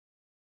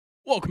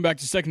Welcome back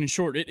to Second and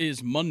Short. It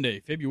is Monday,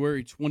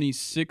 February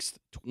 26th,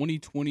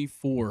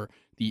 2024.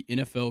 The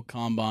NFL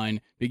Combine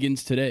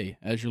begins today.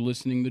 As you're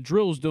listening, the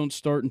drills don't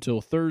start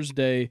until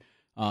Thursday,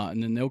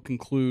 and then they'll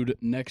conclude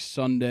next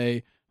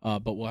Sunday.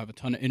 But we'll have a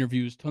ton of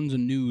interviews, tons of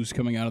news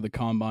coming out of the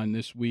Combine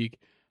this week.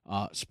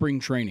 Spring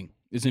training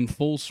is in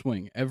full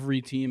swing.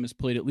 Every team has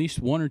played at least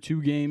one or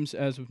two games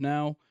as of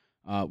now.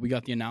 We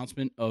got the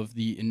announcement of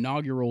the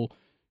inaugural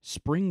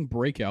Spring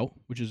Breakout,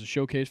 which is a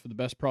showcase for the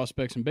best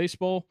prospects in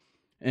baseball.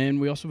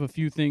 And we also have a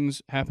few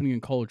things happening in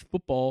college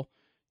football,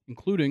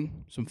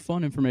 including some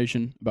fun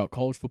information about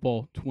College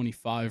Football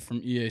 25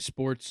 from EA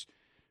Sports.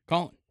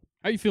 Colin,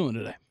 how are you feeling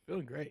today?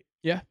 Feeling great.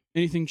 Yeah?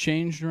 Anything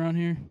changed around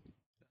here?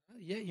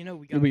 Yeah,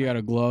 we Got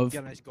a glove. We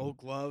got a nice gold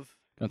glove.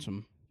 Got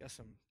some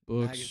books,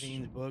 books.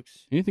 magazines,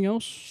 books. Anything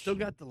else? Still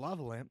got the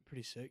lava lamp.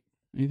 Pretty sick.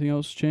 Anything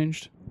else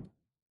changed?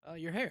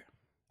 Your hair.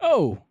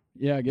 Oh,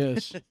 yeah, I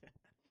guess. I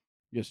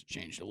guess it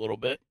changed a little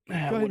bit. Go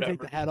ahead and Whatever.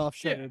 take the hat off.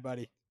 Show Yeah.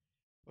 everybody.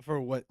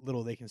 For what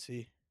little they can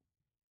see.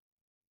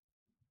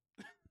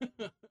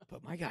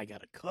 But my guy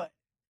got a cut.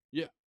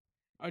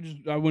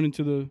 I went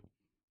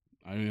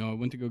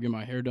to go get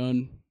my hair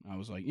done. I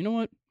was like, you know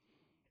what?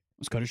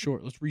 Let's cut it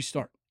short. Let's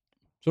restart.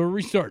 So we're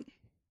restarting.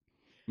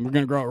 And we're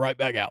gonna grow it right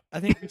back out. I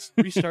think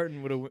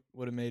restarting would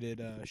have made it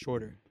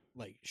shorter.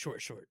 Like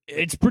short.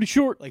 It's pretty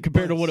short Like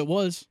compared to buzz. what it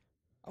was.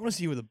 I want to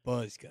see you with a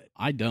buzz cut.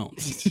 I don't.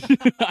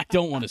 I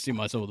don't want to see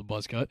myself with a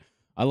buzz cut.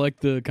 I like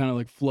the kind of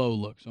like flow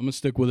look, so I'm gonna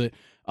stick with it.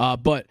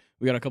 But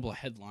we got a couple of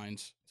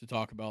headlines to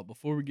talk about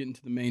before we get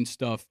into the main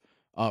stuff.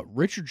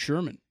 Richard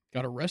Sherman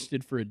got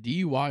arrested for a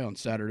DUI on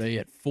Saturday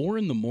at 4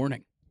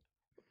 a.m.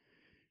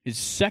 His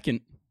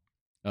second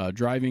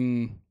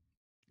driving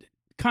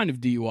kind of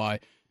DUI,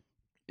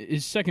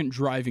 his second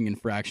driving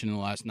infraction in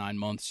the last 9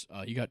 months.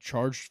 He got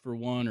charged for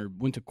one or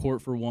went to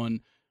court for one.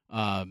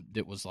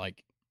 That was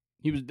like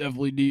it was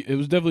definitely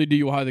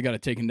DUI. They got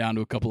it taken down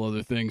to a couple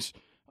other things.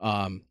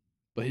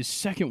 But his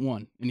second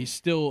one, and he's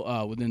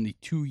still within the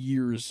 2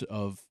 years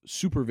of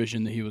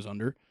supervision that he was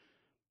under.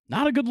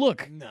 Not a good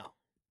look. No.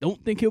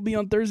 Don't think he'll be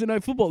on Thursday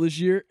Night Football this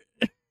year.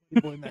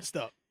 The boy messed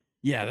up.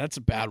 Yeah, that's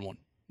a bad one.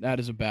 That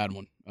is a bad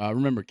one.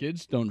 Remember,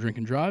 kids, don't drink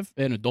and drive.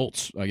 And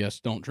adults, I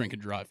guess, don't drink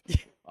and drive.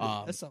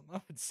 That's something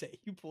I would say.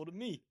 You pulled a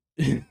me.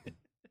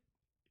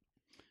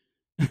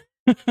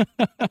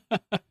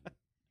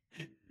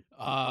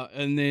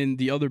 And then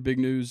the other big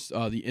news,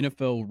 the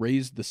NFL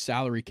raised the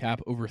salary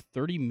cap over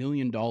 $30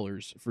 million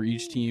for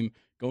each team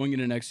going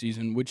into next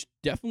season, which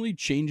definitely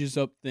changes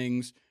up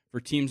things for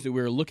teams that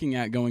we're looking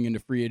at going into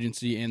free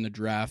agency and the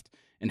draft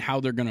and how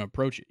they're going to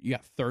approach it. You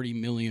got $30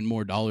 million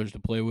more to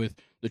play with.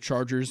 The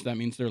Chargers, that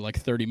means they're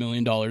like $30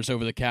 million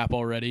over the cap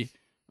already.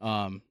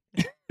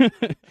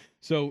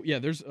 So, yeah,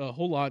 there's a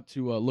whole lot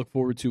to look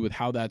forward to with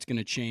how that's going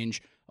to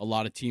change a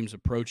lot of teams'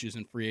 approaches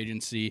in free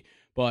agency.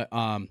 But,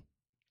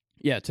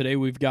 yeah, today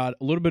we've got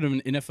a little bit of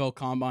an NFL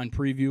Combine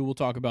preview. We'll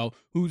talk about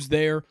who's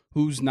there,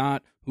 who's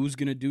not, who's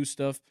going to do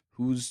stuff,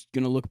 who's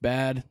going to look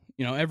bad,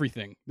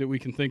 everything that we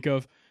can think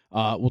of.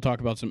 We'll talk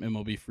about some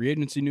MLB free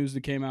agency news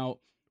that came out.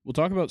 We'll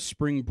talk about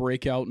Spring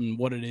Breakout and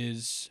what it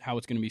is, how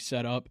it's going to be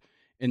set up.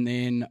 And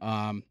then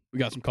we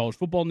got some college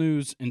football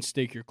news and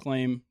Stake Your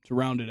Claim to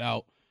round it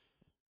out.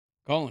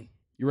 Colin,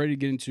 you ready to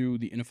get into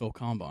the NFL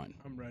Combine?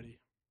 I'm ready.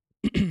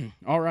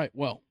 All right.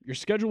 Well, your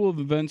schedule of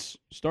events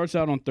starts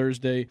out on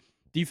Thursday.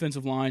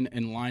 Defensive line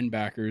and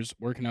linebackers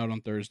working out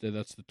on Thursday.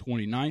 That's the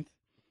 29th.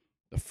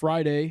 The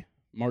Friday,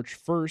 March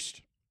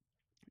 1st,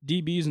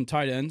 DBs and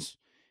tight ends.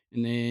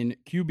 And then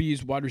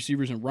QBs, wide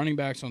receivers, and running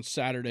backs on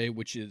Saturday,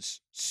 which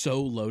is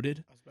so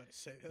loaded. I was about to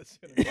say, that's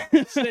going to be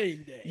the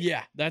same day.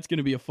 Yeah, that's going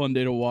to be a fun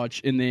day to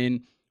watch. And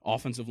then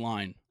offensive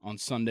line on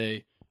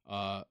Sunday,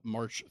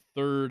 March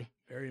 3rd.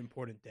 Very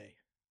important day.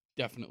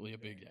 Definitely a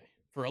big day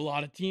for a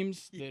lot of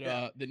teams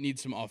that need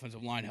some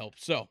offensive line help.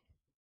 So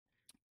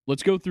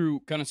let's go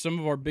through kind of some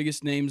of our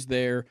biggest names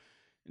there,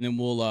 and then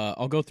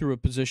I'll go through a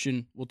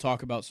position. We'll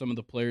talk about some of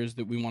the players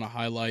that we want to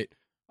highlight.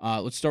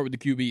 Let's start with the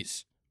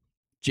QBs.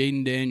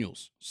 Jaden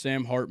Daniels,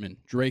 Sam Hartman,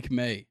 Drake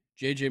May,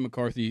 J.J.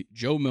 McCarthy,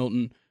 Joe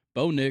Milton,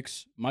 Bo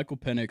Nix, Michael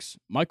Penix,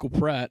 Michael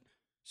Pratt,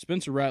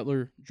 Spencer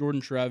Rattler,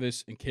 Jordan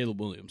Travis, and Caleb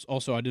Williams.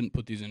 Also, I didn't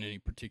put these in any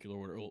particular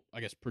order. Well,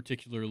 I guess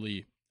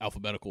particularly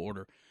alphabetical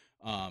order.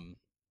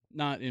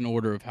 Not in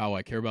order of how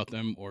I care about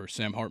them, or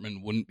Sam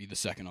Hartman wouldn't be the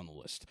second on the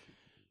list.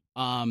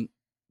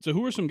 So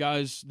who are some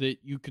guys that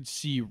you could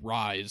see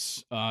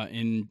rise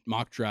in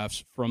mock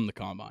drafts from the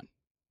Combine?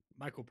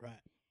 Michael Pratt.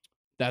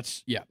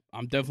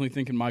 I'm definitely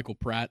thinking Michael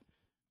Pratt.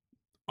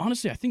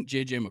 Honestly, I think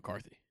J.J.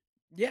 McCarthy.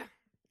 Yeah.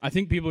 I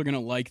think people are going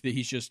to like that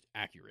he's just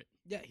accurate.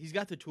 Yeah, he's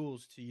got the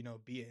tools to,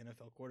 be an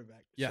NFL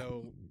quarterback. Yeah.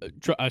 So,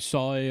 I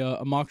saw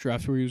a mock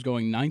draft where he was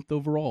going 9th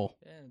overall.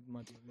 yeah, it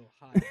might be a little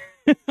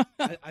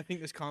high. I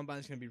think this combine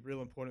is going to be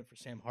real important for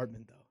Sam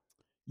Hartman, though.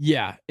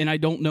 Yeah, and I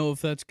don't know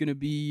if that's going to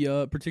be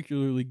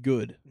particularly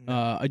good.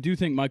 No. I do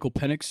think Michael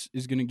Penix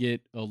is going to get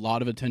a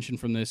lot of attention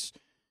from this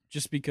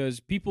just because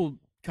people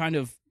kind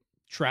of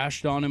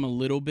trashed on him a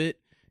little bit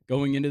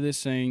going into this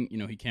saying,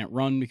 he can't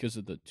run because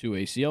of the 2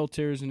 ACL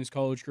tears in his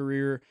college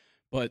career,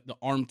 but the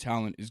arm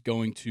talent is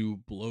going to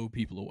blow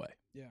people away.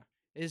 Yeah.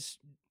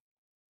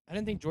 I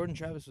didn't think Jordan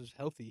Travis was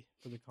healthy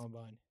for the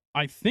combine.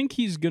 I think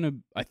he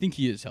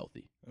is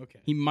healthy. Okay.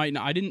 He might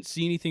not. I didn't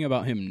see anything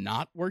about him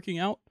not working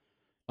out.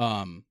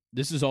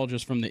 This is all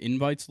just from the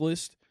invites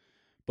list,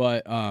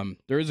 but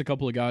there is a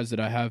couple of guys that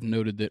I have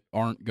noted that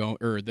aren't going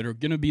or that are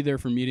going to be there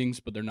for meetings,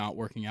 but they're not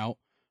working out.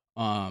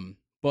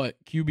 But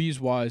QBs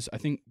wise, I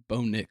think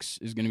Bo Nix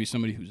is going to be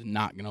somebody who's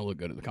not going to look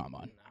good at the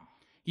combine. No.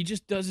 He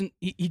just doesn't.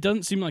 He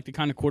doesn't seem like the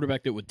kind of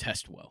quarterback that would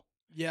test well.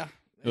 Yeah.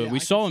 We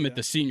saw him at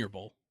the Senior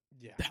Bowl.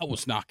 Yeah. That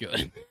was not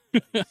good.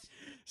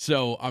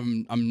 So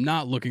I'm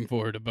not looking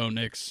forward to Bo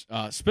Nix.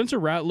 Spencer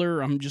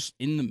Rattler, I'm just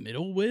in the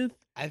middle with.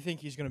 I think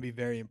he's going to be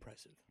very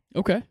impressive.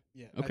 Okay.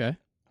 Yeah. Okay.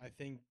 I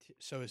think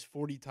so. His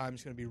 40 time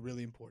is going to be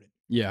really important.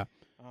 Yeah.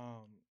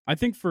 I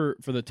think for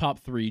the top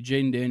three,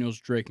 Jaden Daniels,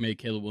 Drake May,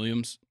 Caleb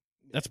Williams,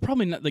 that's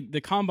probably not like the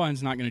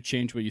combine's not going to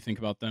change what you think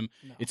about them.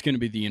 No. It's going to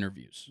be the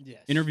interviews. Yes.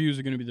 Interviews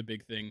are going to be the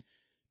big thing.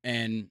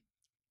 And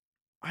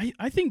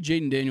I think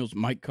Jaden Daniels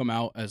might come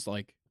out as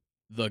like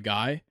the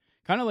guy.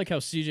 Kind of like how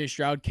CJ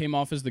Stroud came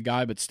off as the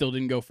guy but still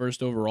didn't go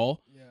first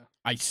overall. Yeah.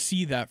 I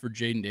see that for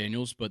Jaden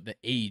Daniels, but the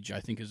age I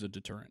think is a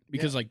deterrent.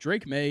 Because like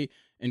Drake May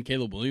and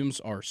Caleb Williams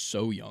are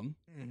so young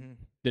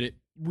that it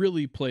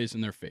really plays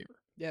in their favor.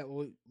 Yeah,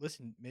 well,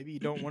 listen, maybe you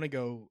don't want to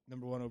go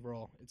number 1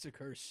 overall. It's a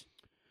curse.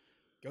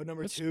 Go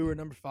number 2 or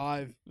number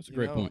 5. That's a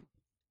great point.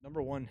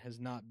 Number 1 has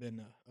not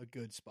been a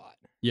good spot.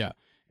 Yeah,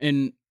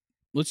 and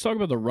let's talk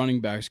about the running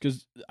backs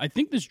because I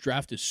think this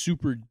draft is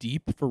super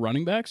deep for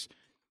running backs,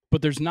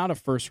 but there's not a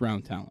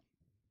first-round talent.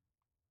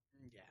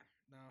 Yeah,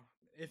 no.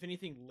 If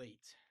anything,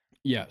 late.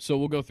 Yeah, so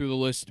we'll go through the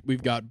list.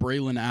 We've got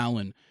Braylon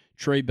Allen,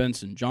 Trey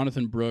Benson,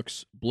 Jonathan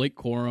Brooks, Blake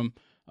Corum,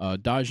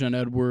 Dajon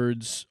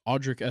Edwards,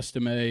 Audric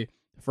Estime,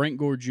 Frank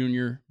Gore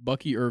Jr.,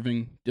 Bucky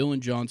Irving, Dylan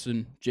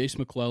Johnson, Jace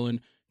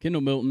McClellan,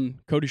 Kendall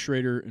Milton, Cody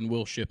Schrader, and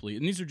Will Shipley.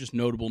 And these are just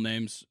notable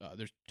names.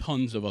 There's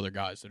tons of other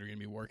guys that are going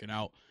to be working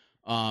out.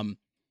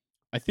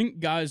 I think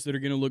guys that are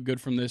going to look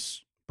good from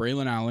this,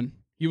 Braylon Allen.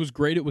 He was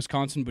great at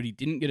Wisconsin, but he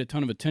didn't get a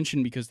ton of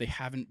attention because they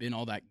haven't been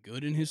all that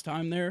good in his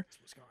time there. It's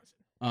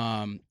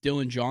Wisconsin.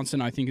 Dylan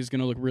Johnson, I think, is going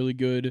to look really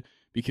good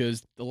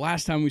because the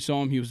last time we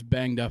saw him, he was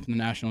banged up in the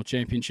national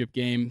championship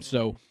game.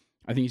 So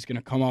I think he's going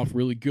to come off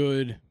really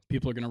good.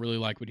 People are going to really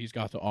like what he's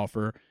got to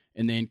offer.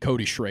 And then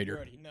Cody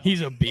Schrader.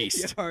 He's a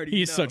beast.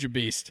 He's such a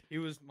beast. He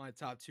was my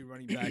top 2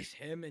 running backs.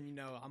 Him and,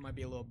 I might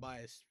be a little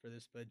biased for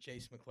this, but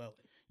Jace McClellan.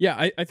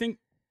 Yeah, I think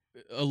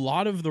a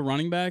lot of the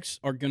running backs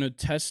are going to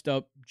test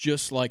up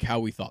just like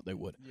how we thought they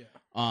would. Yeah.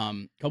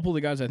 A couple of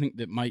the guys I think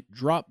that might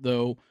drop,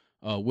 though,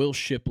 Will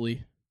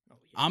Shipley. Oh,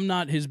 yeah. I'm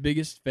not his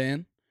biggest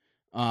fan.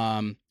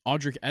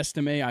 Audric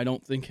Estime, I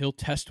don't think he'll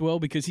test well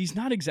because he's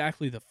not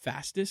exactly the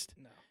fastest.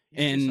 No.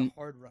 He's just a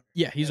hard runner.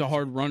 Yeah, he's a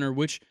hard runner,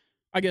 which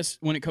I guess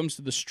when it comes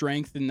to the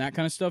strength and that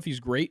kind of stuff, he's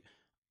great.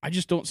 I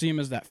just don't see him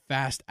as that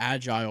fast,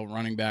 agile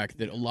running back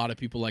that a lot of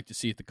people like to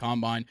see at the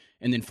combine.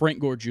 And then Frank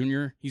Gore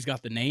Jr., he's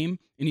got the name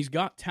and he's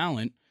got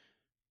talent,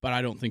 but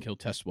I don't think he'll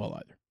test well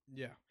either.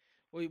 Yeah.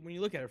 Well, when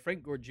you look at it,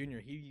 Frank Gore Jr.,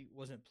 he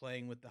wasn't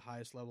playing with the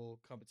highest level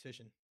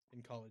competition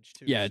in college,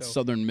 too. Yeah, it's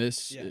Southern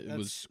Miss. Yeah, it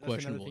was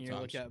questionable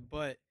at times.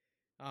 But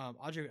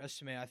Audric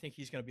Estime, I think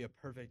he's going to be a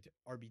perfect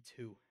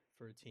RB2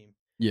 for a team.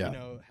 Yeah.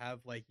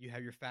 You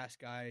have your fast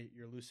guy,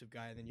 your elusive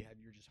guy, and then you have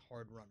your just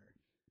hard runner.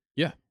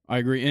 Yeah, I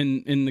agree.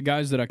 And the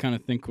guys that I kind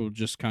of think will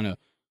just kind of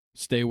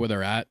stay where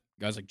they're at,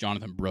 guys like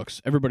Jonathan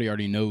Brooks, everybody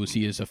already knows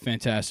he is a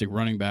fantastic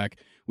running back.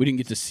 We didn't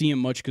get to see him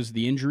much because of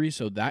the injury,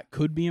 so that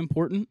could be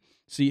important.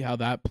 See how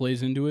that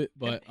plays into it.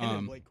 But him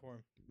and Blake Corum,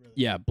 really.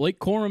 Yeah, Blake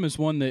Corum is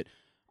one that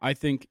I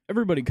think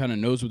everybody kind of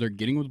knows what they're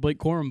getting with Blake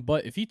Corum,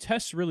 but if he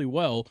tests really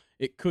well,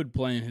 it could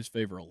play in his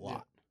favor a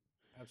lot.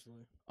 Yeah,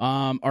 absolutely.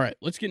 All right,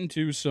 let's get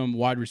into some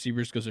wide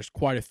receivers because there's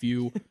quite a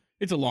few.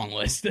 It's a long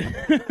list.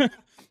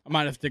 I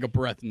might have to take a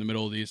breath in the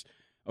middle of these.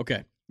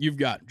 Okay, you've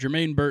got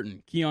Jermaine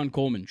Burton, Keon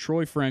Coleman,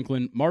 Troy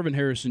Franklin, Marvin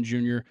Harrison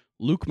Jr.,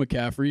 Luke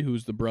McCaffrey,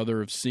 who's the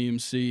brother of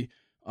CMC,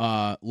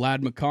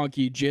 Lad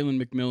McConkey,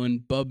 Jalen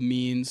McMillan, Bub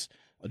Means,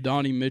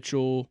 Adonai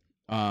Mitchell,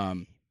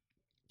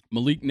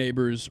 Malik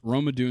Neighbors,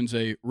 Roma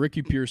Dunze,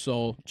 Ricky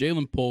Pearsall,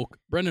 Jalen Polk,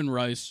 Brendan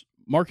Rice,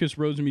 Marcus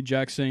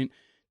Rosemy-Jacksaint,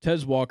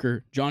 Tez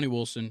Walker, Johnny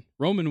Wilson,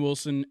 Roman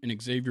Wilson,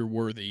 and Xavier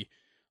Worthy.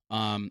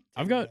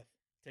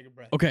 Take a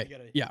breath. Okay,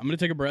 yeah, I'm going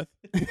to take a breath.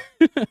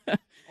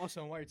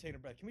 Also, while you're taking a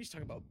breath, can we just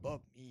talk about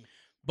Bub Means?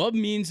 Bub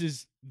Means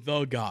is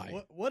the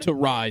guy what to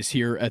rise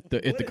here at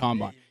the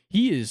combine. Name.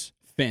 He is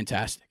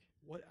fantastic.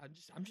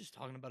 I'm just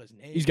talking about his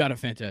name. He's got a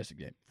fantastic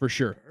name, for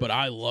sure. But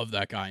I love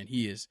that guy, and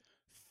he is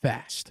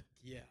fast.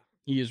 Yeah.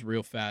 He is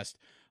real fast.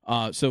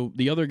 So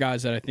the other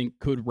guys that I think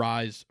could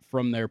rise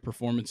from their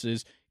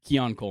performances,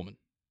 Keon Coleman.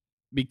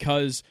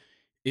 Because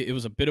it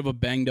was a bit of a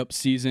banged-up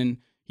season.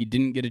 He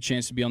didn't get a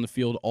chance to be on the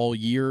field all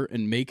year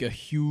and make a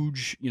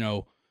huge,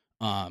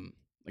 a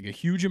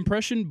huge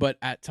impression. But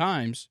at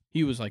times,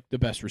 he was like the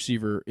best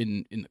receiver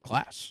in the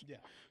class. Yeah.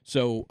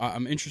 So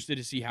I'm interested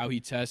to see how he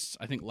tests.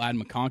 I think Lad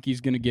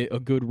McConkey's going to get a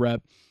good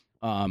rep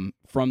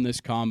from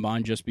this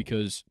combine just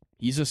because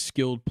he's a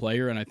skilled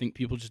player, and I think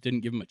people just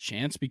didn't give him a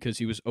chance because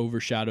he was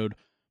overshadowed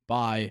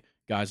by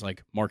guys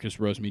like Marcus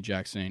Rosemy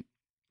Jackson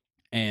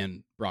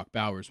and Brock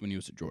Bowers when he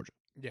was at Georgia.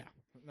 Yeah,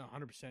 no,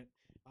 100%.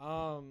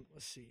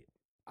 Let's see.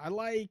 I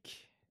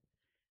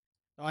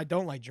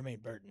don't like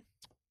Jermaine Burton.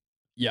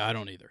 Yeah, I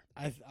don't either.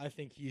 I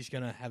think he's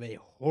gonna have a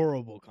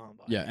horrible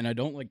combine. Yeah, and I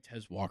don't like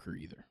Tez Walker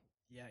either.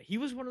 Yeah, he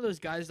was one of those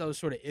guys that was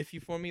sort of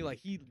iffy for me. Like,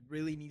 he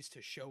really needs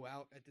to show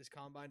out at this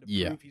combine to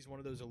prove he's one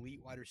of those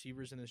elite wide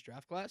receivers in this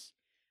draft class.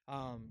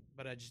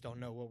 But I just don't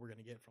know what we're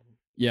gonna get from him.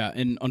 Yeah,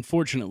 and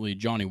unfortunately,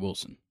 Johnny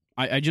Wilson.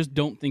 I just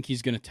don't think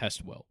he's going to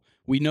test well.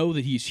 We know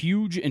that he's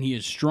huge and he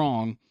is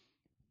strong,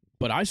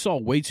 but I saw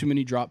way too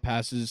many drop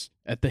passes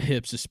at the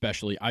hips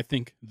especially. I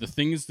think the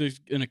thing is that's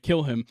going to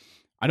kill him,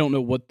 I don't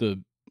know what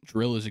the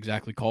drill is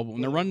exactly called, but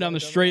when they're running down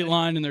the straight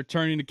line and they're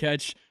turning to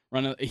catch,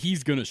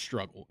 he's going to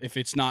struggle if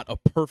it's not a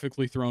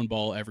perfectly thrown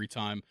ball every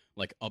time,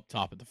 like up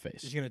top of the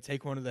face. He's going to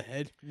take one to the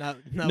head? Not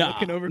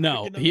looking over?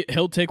 No,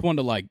 he'll take one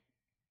to like,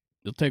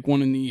 he'll take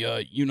one in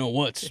the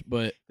you-know-whats,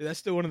 but... Dude, that's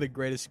still one of the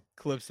greatest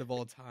clips of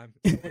all time.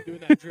 Someone doing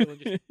that drill and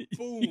just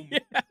boom.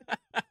 Yeah.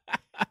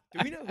 Do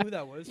we know who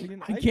that was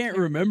again? I can't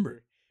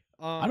remember.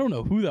 I don't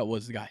know who that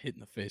was that got hit in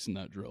the face in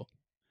that drill.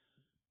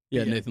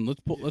 Yeah, Nathan, let's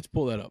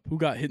pull that up. Who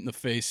got hit in the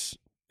face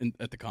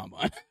at the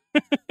combine?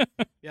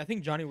 Yeah, I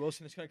think Johnny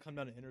Wilson is going to come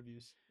down to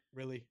interviews,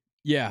 really.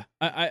 Yeah,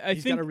 I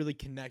he's think... got to really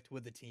connect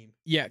with the team.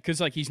 Yeah, because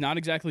like he's not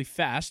exactly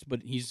fast,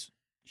 but he's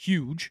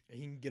huge.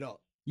 He can get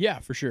up. Yeah,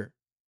 for sure.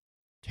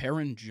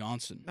 Taron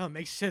Johnson. No, it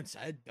makes sense.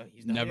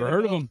 He's not never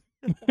heard of him.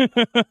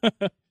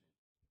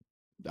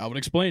 I would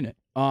explain it.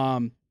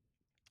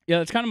 Yeah,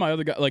 that's kind of my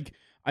other guy. Like,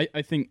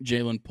 I think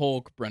Jalen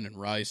Polk, Brendan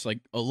Rice, like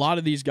a lot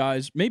of these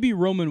guys, maybe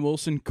Roman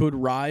Wilson could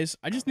rise.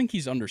 I just think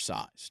he's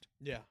undersized.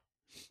 Yeah.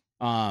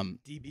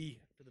 DB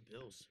for the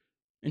Bills.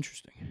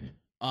 Interesting.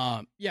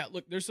 Yeah,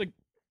 look, there's like,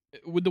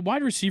 with the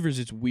wide receivers,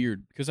 it's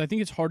weird because I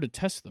think it's hard to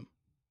test them.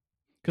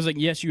 Because, like,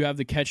 yes, you have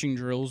the catching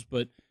drills,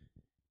 but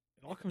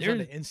it all comes down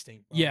to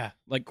instinct, bro. Yeah,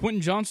 like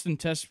Quentin Johnston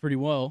tests pretty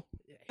well.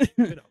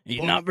 Yeah,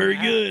 he's not very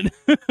good.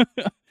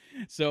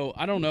 So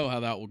I don't know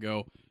how that will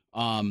go.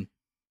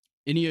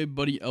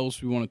 Anybody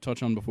else we want to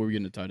touch on before we get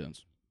into tight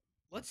ends?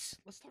 Let's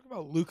talk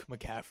about Luke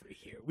McCaffrey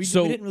here. We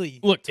So, didn't really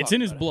Look, it's in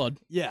his him. blood.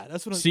 Yeah,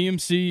 that's what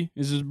CMC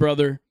is his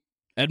brother.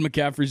 Ed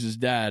McCaffrey's his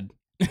dad.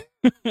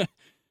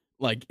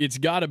 Like, it's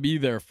got to be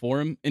there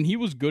for him. And he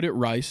was good at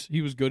Rice.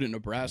 He was good at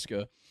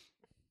Nebraska.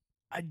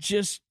 I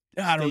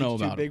don't know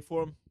about too big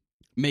for him.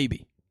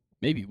 Maybe.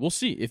 We'll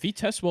see. If he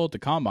tests well at the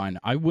combine,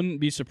 I wouldn't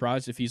be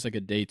surprised if he's like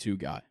a day 2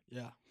 guy.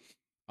 Yeah.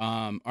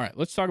 All right,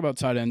 let's talk about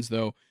tight ends,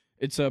 though.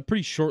 It's a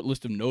pretty short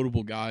list of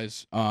notable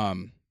guys.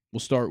 We'll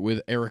start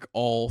with Eric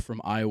All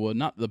from Iowa.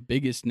 Not the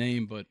biggest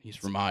name, but he's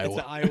from Iowa.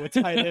 It's an Iowa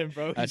tight end,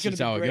 bro. That's just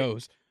how it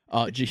goes.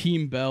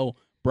 Jaheim Bell,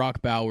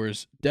 Brock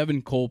Bowers,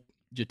 Devin Culp,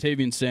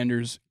 Jatavian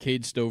Sanders,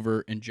 Cade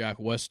Stover, and Jack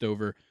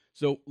Westover.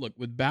 So, look,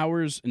 with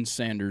Bowers and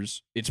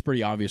Sanders, it's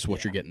pretty obvious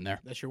what you're getting there.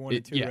 That's your 1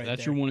 and 2 right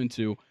that's there. your 1 and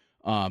 2.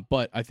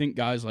 But I think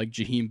guys like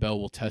Jaheim Bell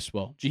will test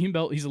well. Jaheim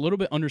Bell, he's a little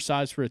bit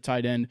undersized for a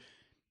tight end.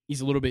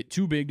 He's a little bit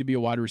too big to be a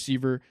wide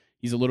receiver.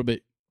 He's a little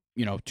bit,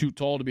 too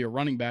tall to be a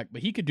running back,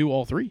 but he could do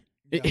all three.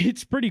 Yeah.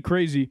 It's pretty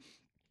crazy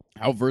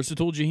how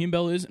versatile Jaheim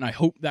Bell is, and I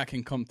hope that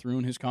can come through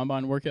in his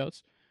combine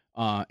workouts.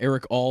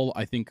 Eric All,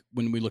 I think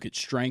when we look at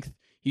strength,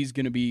 he's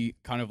going to be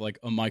kind of like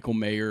a Michael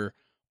Mayer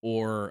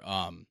or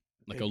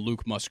like a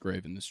Luke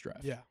Musgrave in this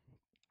draft. Yeah.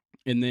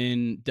 And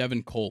then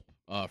Devin Culp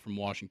from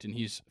Washington.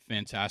 He's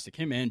fantastic.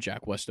 Him and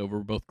Jack Westover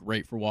were both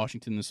great for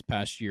Washington this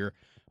past year.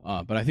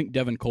 But I think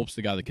Devin Culp's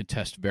the guy that could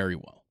test very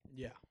well.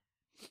 Yeah.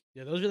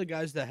 Yeah, those are the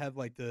guys that have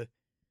like they're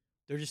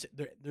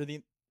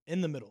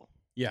in the middle.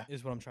 Yeah.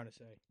 Is what I'm trying to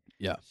say.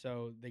 Yeah.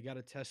 So they got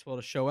to test well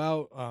to show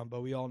out,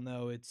 but we all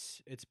know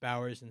it's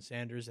Bowers and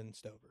Sanders and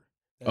Stover.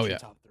 That's your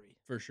top 3.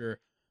 For sure.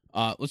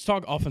 Let's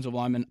talk offensive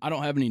linemen. I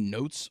don't have any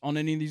notes on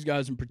any of these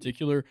guys in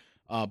particular,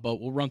 but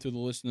we'll run through the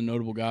list of the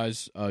notable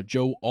guys.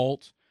 Joe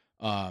Alt.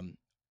 I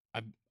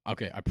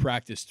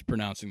practiced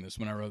pronouncing this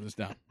when I wrote this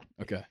down.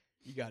 Okay.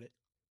 You got it.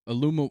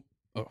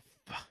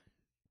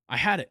 I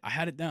had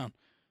it down.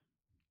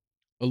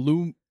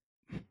 Alumua.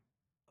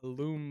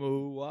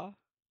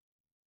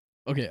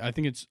 Okay, I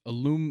think it's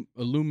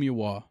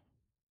Alumiwa.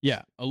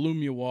 Yeah,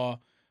 Alumiwa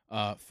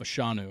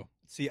Fashanu.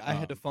 See, I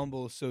had to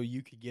fumble so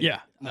you could get it.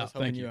 I was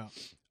thank you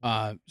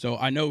out. So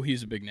I know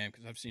he's a big name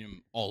because I've seen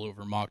him all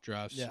over mock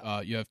drafts.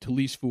 Yeah. You have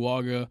Talise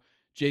Fuaga,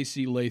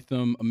 J.C.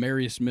 Latham,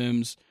 Amarius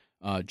Mims,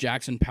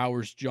 Jackson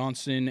Powers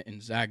Johnson,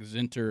 and Zach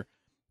Zinter.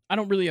 I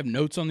don't really have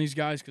notes on these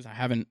guys because I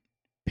haven't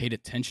paid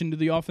attention to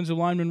the offensive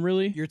linemen,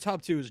 really. Your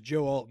top 2 is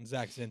Joe Alt and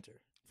Zach Zinter.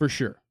 For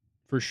sure.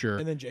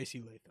 And then J.C.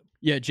 Latham.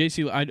 Yeah,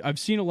 J.C. I've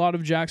seen a lot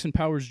of Jackson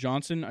Powers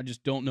Johnson. I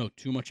just don't know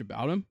too much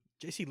about him.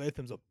 J.C.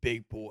 Latham's a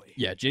big boy.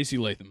 Yeah, J.C.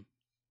 Latham.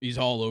 He's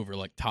all over,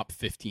 like, top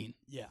 15.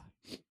 Yeah,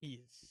 he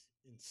is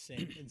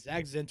insane. And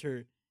Zach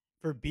Zinter,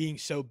 for being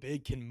so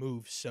big, can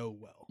move so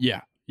well.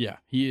 Yeah,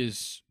 he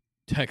is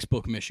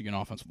textbook Michigan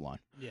offensive line.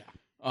 Yeah.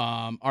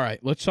 All right,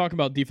 let's talk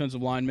about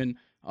defensive linemen.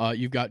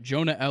 You've got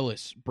Jonah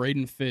Ellis,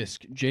 Braden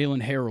Fisk,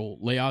 Jalen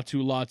Harrell,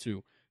 Leatu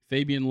Latu,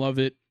 Fabian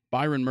Lovett,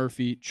 Byron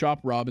Murphy, Chop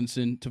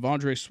Robinson,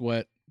 Tavondre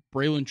Sweat,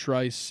 Braylon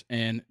Trice,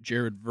 and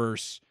Jared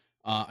Verse.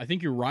 I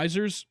think your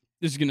risers,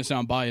 this is going to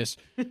sound biased,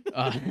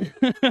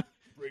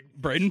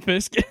 Braden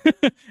Fisk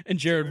and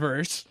Jared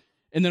Verse,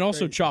 and then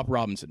also Chop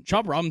Robinson.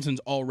 Chop Robinson's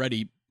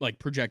already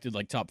projected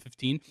top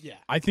 15. Yeah.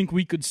 I think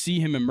we could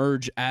see him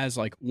emerge as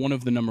one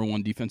of the number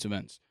one defensive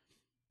ends.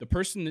 The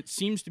person that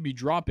seems to be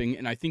dropping,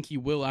 and I think he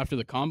will after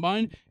the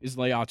combine, is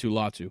Leatu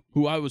Latu,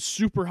 who I was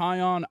super high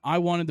on. I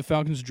wanted the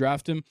Falcons to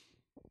draft him.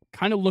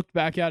 Kind of looked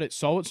back at it,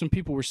 saw what some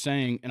people were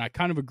saying, and I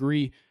kind of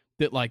agree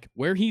that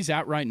where he's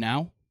at right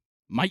now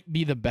might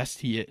be the best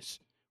he is,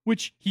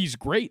 which he's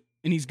great,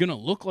 and he's going to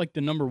look like the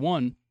number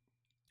one,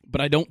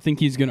 but I don't think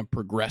he's going to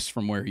progress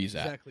from where he's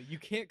at. Exactly. You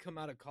can't come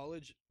out of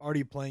college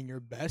already playing your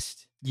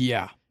best.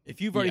 Yeah.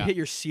 If you've already hit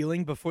your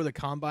ceiling before the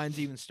combines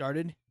even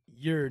started,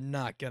 you're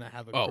not going to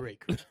have a great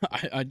career.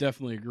 I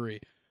definitely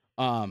agree.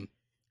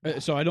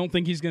 So I don't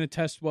think he's going to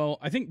test well.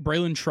 I think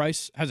Braylon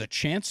Trice has a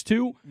chance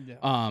to,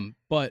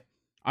 but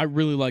I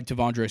really like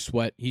Tavondre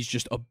Sweat. He's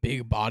just a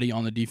big body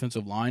on the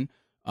defensive line.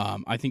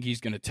 I think he's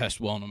going to test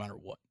well no matter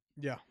what.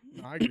 Yeah,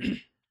 I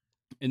agree.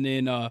 And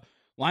then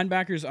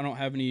linebackers, I don't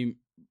have any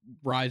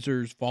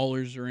risers,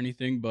 fallers, or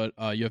anything, but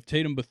you have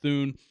Tatum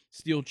Bethune,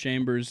 Steele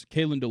Chambers,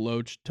 Kalen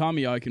DeLoach,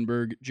 Tommy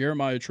Eichenberg,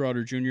 Jeremiah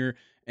Trotter Jr.,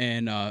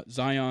 and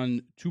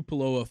Zion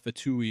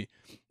Tupuloa-Fatui.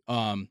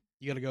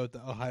 You got to go with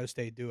the Ohio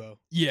State duo.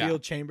 Yeah. Steele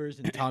Chambers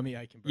and Tommy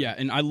Eichenberg. Yeah,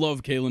 and I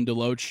love Kalen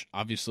DeLoach,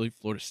 obviously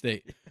Florida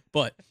State.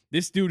 But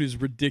this dude is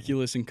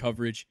ridiculous in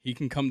coverage. He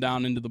can come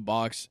down into the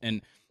box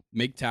and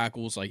make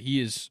tackles. He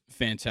is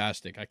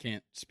fantastic. I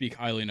can't speak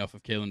highly enough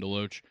of Kalen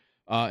DeLoach.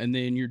 And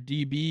then your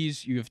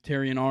DBs, you have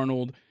Terrion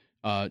Arnold,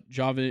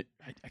 Javin.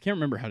 I can't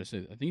remember how to say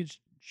that. I think it's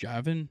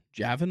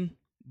Javin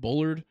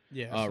Bullard,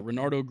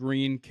 Renardo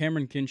Green,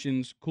 Cameron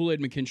Kinchins, Kool-Aid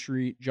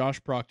McKinstry,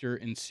 Josh Proctor,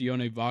 and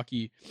Sione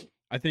Vaki.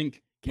 I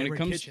think when it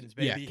comes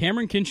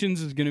Cameron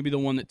Kinchins is going to be the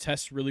one that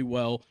tests really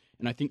well,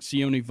 and I think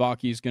Sione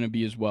Vaki is going to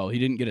be as well. He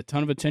didn't get a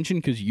ton of attention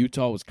because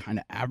Utah was kind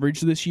of average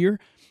this year,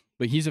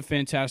 but he's a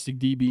fantastic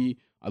DB.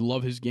 I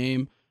love his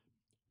game.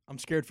 I'm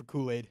scared for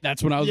Kool-Aid.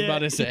 That's what I was about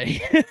to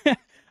say.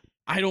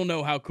 I don't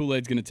know how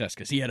Kool-Aid's going to test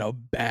because he had a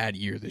bad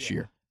year this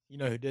year. You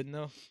know who didn't,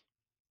 though?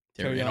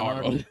 Terrion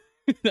Arnold.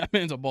 That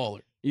man's a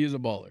baller. He is a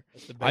baller.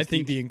 That's the best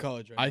DB in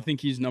college right now. I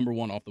think he's number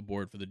one off the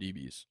board for the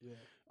DBs.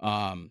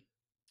 Yeah.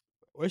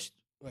 Is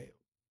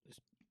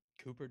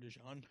Cooper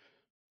DeJean?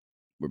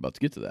 We're about to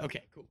get to that.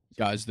 Okay, cool.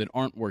 Guys that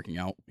aren't working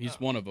out. He's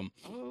one of them.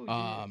 Oh,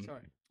 yeah,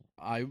 sorry.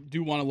 I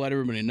do want to let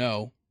everybody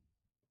know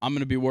I'm going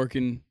to be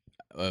working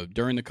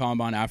during the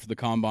combine, after the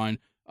combine,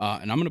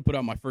 and I'm going to put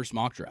out my first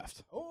mock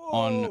draft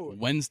on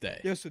Wednesday.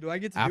 Yeah, so do I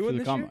get to after do it the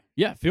this combine?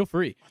 year? Yeah, feel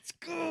free. Let's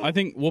go. I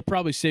think we'll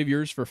probably save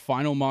yours for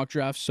final mock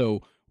drafts.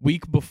 So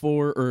week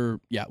or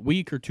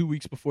 2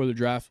 weeks before the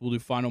draft, we'll do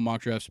final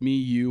mock drafts. Me,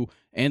 you,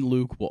 and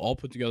Luke will all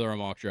put together our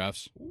mock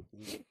drafts.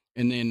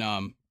 And then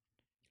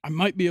I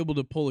might be able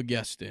to pull a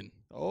guest in.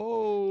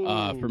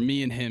 For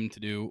me and him to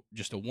do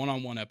just a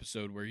one-on-one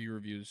episode where he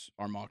reviews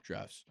our mock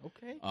drafts.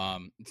 Okay.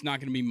 It's not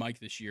going to be Mike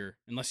this year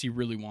unless he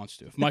really wants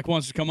to. If Mike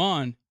wants to come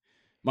on,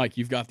 Mike,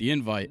 you've got the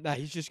invite. Nah,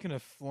 he's just going to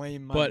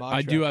flame my But mock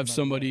I do draft have no matter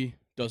somebody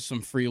does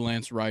some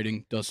freelance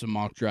writing, does some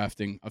mock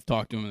drafting. I've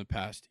talked to him in the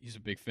past. He's a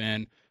big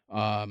fan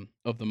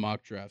of the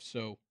mock draft.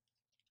 So,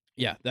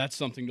 yeah, that's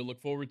something to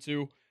look forward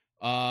to.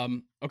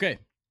 Okay,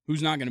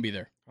 who's not going to be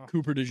there?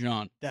 Cooper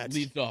DeJean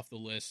leads off the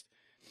list.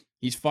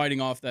 He's fighting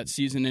off that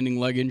season-ending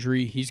leg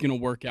injury. He's going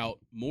to work out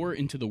more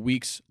into the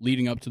weeks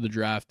leading up to the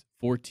draft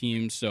for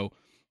teams. So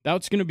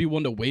that's going to be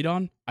one to wait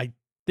on. I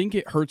think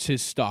it hurts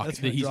his stock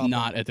that he's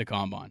not at the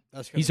combine.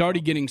 He's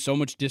already getting so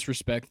much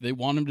disrespect. They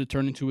want him to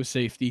turn into a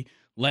safety.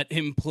 Let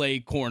him play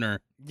corner.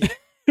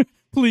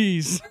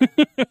 Please.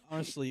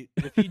 Honestly,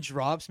 if he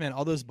drops, man,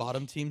 all those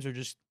bottom teams are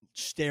just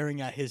staring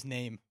at his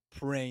name,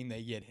 praying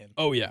they get him.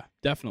 Oh, yeah,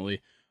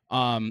 definitely.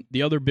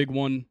 The other big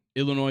one,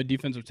 Illinois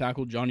defensive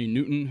tackle Johnny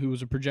Newton, who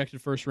was a projected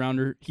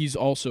first-rounder, he's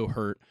also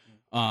hurt,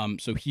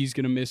 so he's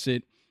going to miss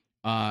it.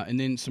 And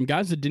then some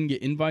guys that didn't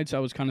get invites I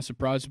was kind of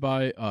surprised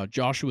by,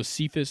 Joshua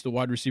Cephas, the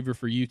wide receiver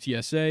for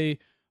UTSA,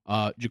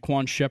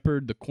 Jaquan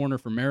Shepard, the corner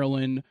for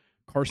Maryland,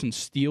 Carson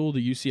Steele,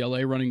 the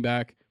UCLA running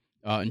back,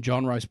 and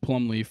John Rice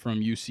Plumlee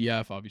from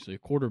UCF, obviously a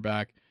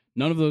quarterback.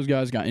 None of those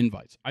guys got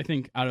invites. I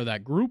think out of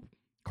that group,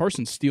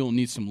 Carson Steele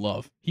needs some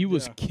love. He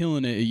was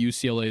killing it at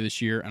UCLA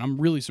this year, and I'm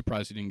really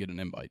surprised he didn't get an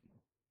invite.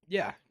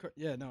 Yeah,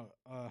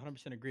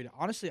 100% agreed.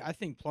 Honestly, I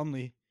think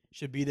Plumlee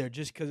should be there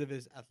just because of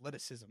his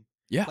athleticism.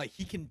 Yeah.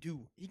 He can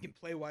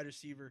play wide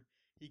receiver,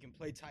 he can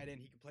play tight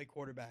end, he can play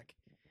quarterback.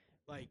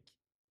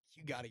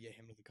 You got to get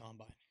him to the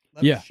combine.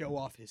 Let him show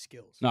off his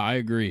skills. No, I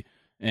agree.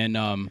 And,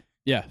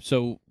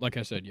 so like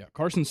I said,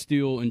 Carson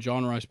Steele and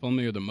John Rice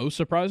Plumlee are the most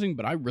surprising,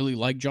 but I really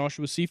like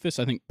Joshua Cephas.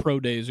 I think pro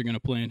days are going to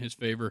play in his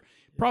favor.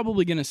 Yeah.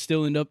 Probably going to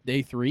still end up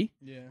day 3,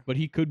 but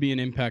he could be an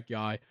impact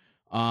guy.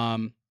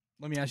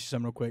 Let me ask you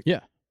something real quick.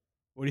 Yeah.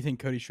 What do you think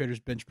Cody Schrader's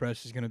bench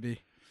press is going to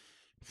be?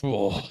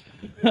 Oh.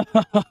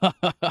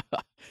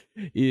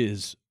 He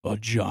is a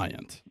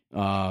giant.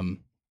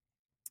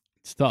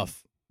 It's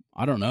tough.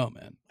 I don't know,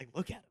 man. Like,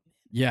 look at him.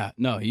 Yeah,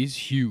 no, he's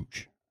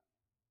huge.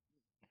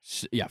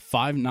 Yeah,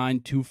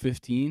 5'9",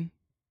 215.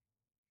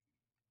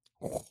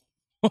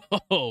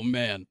 Oh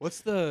man.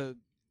 What's the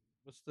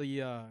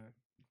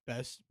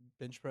best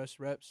bench press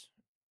reps?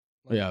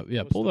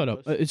 Yeah, pull that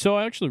up. So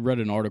I actually read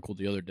an article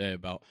the other day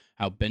about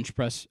how bench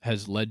press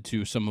has led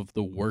to some of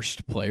the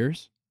worst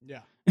players.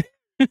 Yeah.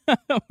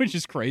 Which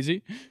is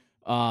crazy.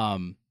 Yeah.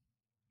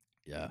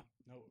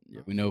 No,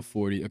 Yeah, we know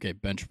 40. Okay,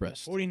 bench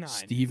press. 49.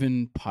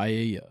 Stephen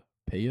Paella.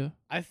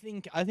 I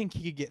think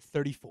he could get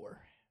 34.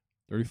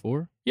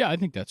 34? Yeah, I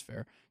think that's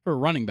fair. For a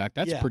running back,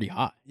 that's pretty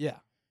high. Yeah.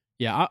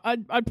 Yeah,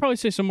 I'd probably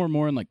say somewhere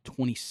more in like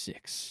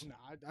 26. No,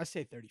 I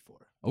say 34.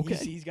 Okay.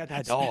 He's got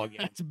that dog.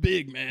 That's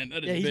big, man.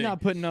 That is yeah, he's big.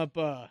 not putting up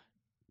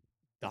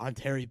Don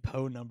Terry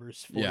Poe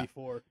numbers,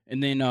 44. Yeah.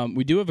 And then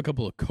we do have a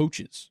couple of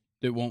coaches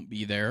that won't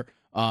be there.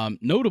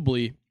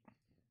 Notably,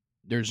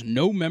 there's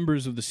no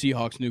members of the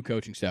Seahawks' new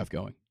coaching staff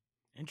going.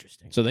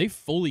 Interesting. So they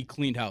fully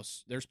cleaned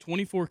house. There's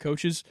 24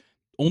 coaches.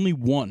 Only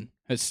one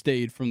has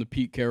stayed from the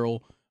Pete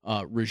Carroll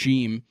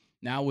regime.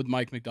 Now with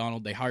Mike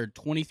McDonald, they hired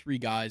 23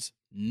 guys.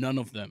 None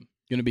of them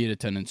going to be in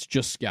attendance,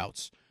 just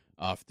scouts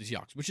for the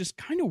Seahawks, which is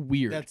kind of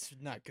weird. That's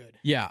not good.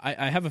 Yeah,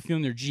 I have a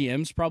feeling their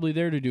GM's probably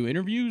there to do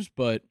interviews,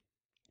 but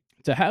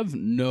to have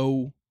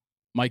no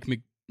Mike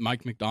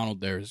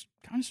McDonald there is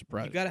kind of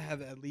surprising. You got to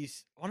have at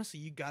least, honestly,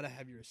 you got to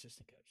have your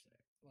assistant coach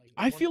there.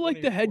 I feel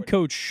like the head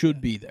coach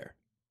should be there.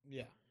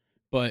 Yeah.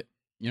 But,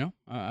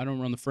 I don't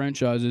run the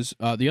franchises.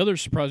 The other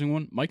surprising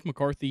one, Mike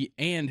McCarthy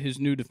and his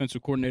new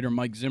defensive coordinator,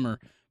 Mike Zimmer,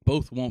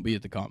 both won't be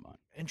at the Combine.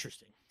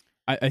 Interesting.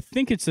 I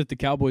think it's that the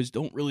Cowboys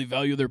don't really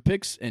value their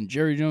picks, and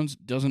Jerry Jones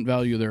doesn't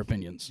value their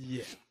opinions.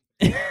 Yeah.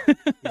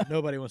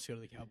 Nobody wants to go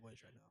to the Cowboys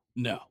right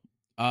now.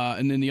 No.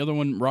 And then the other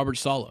one, Robert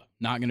Saleh,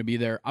 not going to be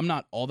there. I'm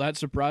not all that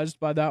surprised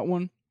by that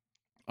one.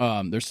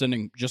 They're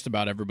sending just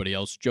about everybody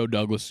else. Joe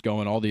Douglas is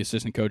going. All the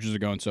assistant coaches are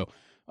going, so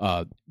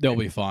they'll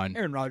be fine.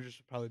 Aaron Rodgers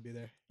will probably be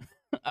there.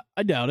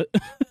 I doubt it.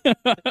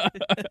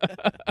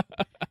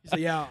 So,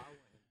 yeah.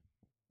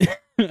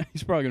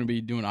 He's probably going to be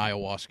doing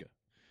ayahuasca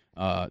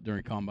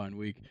during Combine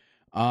Week.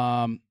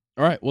 All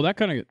right, well, that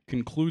kind of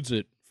concludes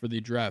it for the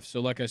draft. So,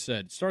 like I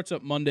said, it starts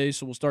up Monday,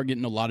 so we'll start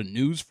getting a lot of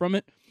news from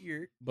it.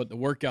 But the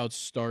workouts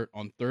start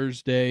on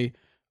Thursday.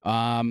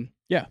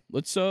 Yeah,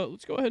 let's go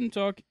ahead and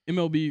talk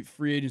MLB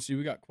free agency.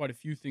 We got quite a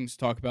few things to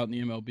talk about in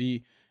the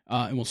MLB,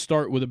 and we'll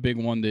start with a big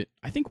one that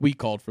I think we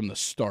called from the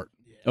start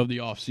of the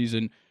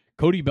offseason.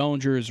 Cody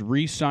Bellinger is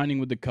re-signing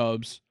with the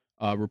Cubs,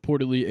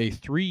 reportedly a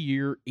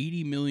 3-year,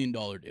 $80 million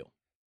deal.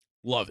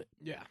 Love it.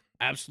 Yeah.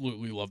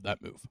 Absolutely love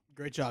that move.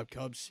 Great job,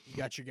 Cubs. You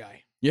got your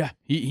guy. Yeah,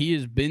 he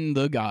has been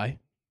the guy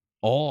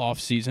all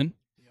offseason.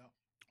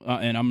 Yeah.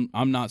 And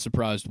I'm not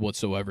surprised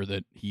whatsoever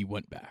that he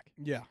went back.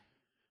 Yeah.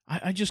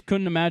 I just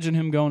couldn't imagine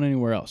him going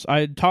anywhere else. I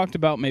had talked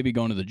about maybe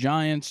going to the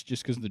Giants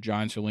just because the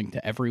Giants are linked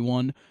to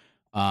everyone.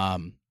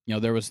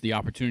 There was the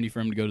opportunity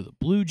for him to go to the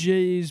Blue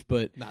Jays,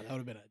 but that would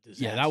have been a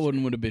disaster. Yeah, that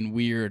one would have been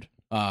weird.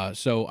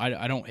 So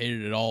I don't hate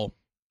it at all.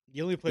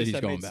 The only place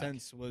that made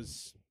sense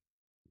was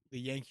the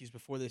Yankees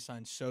before they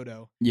signed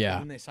Soto. Yeah.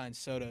 And then they signed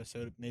Soto, so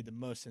it made the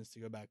most sense to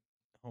go back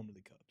home to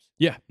the Cubs.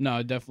 Yeah, no,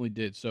 it definitely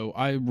did. So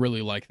I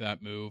really like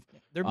that move.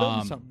 They're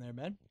building something there,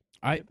 man.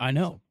 I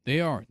know.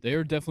 They are. They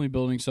are definitely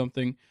building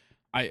something.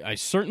 I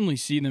certainly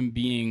see them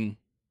being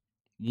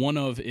one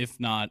of, if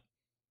not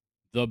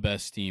the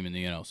best team in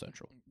the NL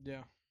Central.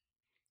 Yeah.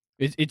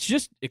 It's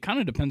just, it kind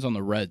of depends on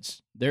the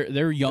Reds.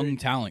 Their young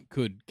talent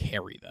could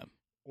carry them.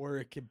 Or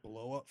it could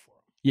blow up for them.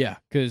 Yeah,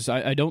 because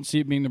I don't see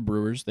it being the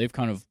Brewers. They've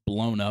kind of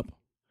blown up.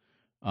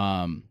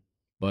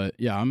 But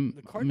yeah, I'm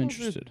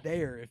interested. Are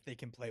there if they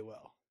can play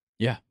well.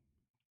 Yeah.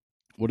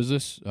 What is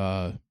this?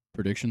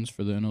 Predictions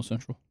for the NL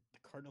Central? The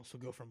Cardinals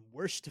will go from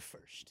worst to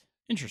first.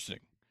 Interesting.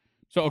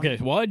 So okay,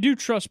 while I do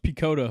trust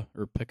Pecota,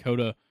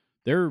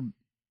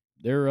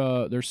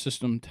 their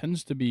system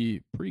tends to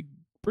be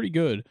pretty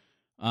good.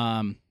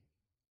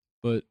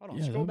 But hold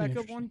on, scroll back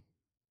up one.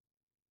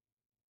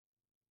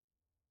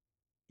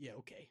 Yeah,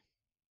 okay.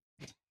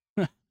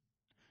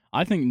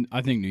 I think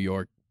New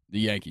York, the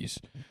Yankees,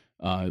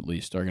 at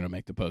least, are going to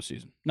make the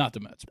postseason. Not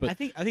the Mets, but I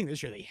think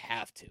this year they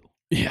have to.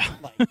 Yeah.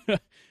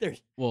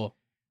 There's well,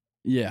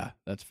 yeah,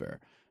 that's fair.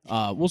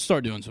 We'll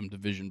start doing some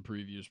division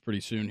previews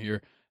pretty soon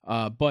here.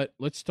 But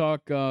let's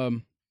talk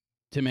Tim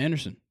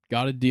Anderson.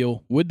 Got a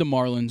deal with the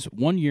Marlins,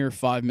 1 year,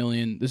 $5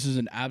 million. This is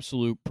an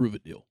absolute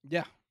prove-it deal.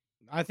 Yeah.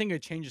 I think a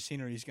change of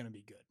scenery is going to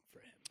be good for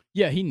him.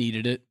 Yeah, he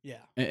needed it. Yeah.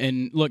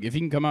 And look, if he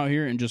can come out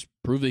here and just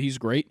prove that he's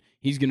great,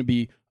 he's going to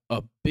be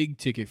a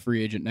big-ticket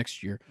free agent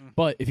next year. Mm-hmm.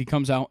 But if he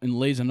comes out and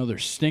lays another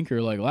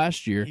stinker like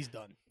last year, he's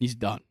done. He's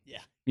done.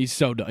 Yeah. He's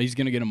so done. He's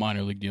going to get a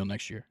minor league deal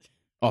next year.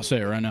 I'll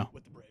say it right now.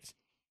 With the Braves.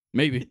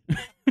 Maybe.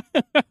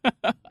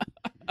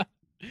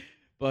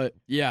 But,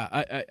 yeah,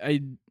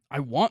 I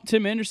want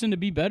Tim Anderson to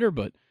be better,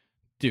 but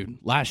dude,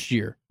 last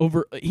year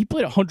he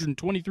played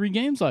 123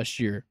 games last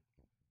year,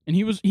 and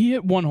he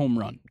hit 1 home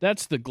run.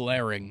 That's the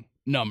glaring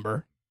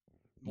number.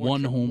 More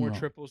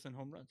triples than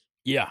home runs.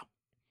 Yeah,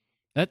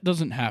 that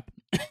doesn't happen.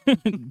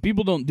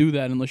 People don't do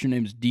that unless your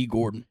name is D.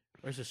 Gordon.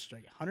 Where's his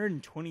strike?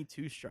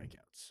 122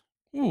 strikeouts.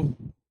 Ooh,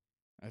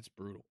 that's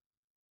brutal.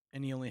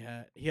 And he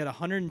had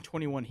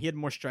 121. He had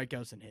more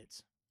strikeouts than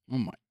hits. Oh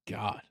my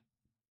God,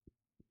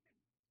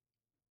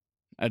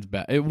 that's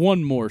bad. It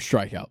one more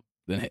strikeout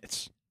than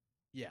hits.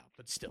 Yeah,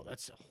 but still,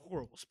 that's a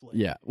horrible split.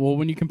 Yeah, well,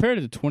 when you compare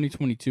it to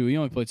 2022, he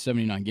only played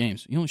 79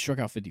 games. He only struck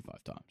out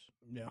 55 times.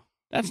 Yeah,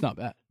 that's not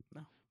bad.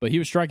 No, but he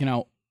was striking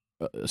out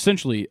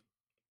essentially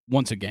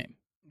once a game.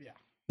 Yeah,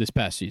 this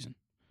past season.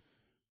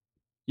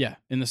 Yeah,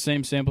 in the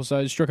same sample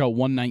size, he struck out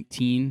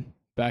 119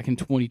 back in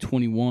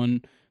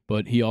 2021,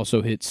 but he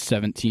also hit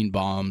 17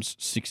 bombs,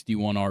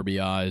 61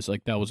 RBIs.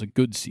 Like, that was a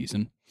good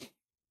season.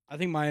 I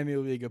think Miami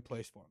will be a good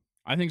place for him.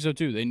 I think so,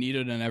 too. They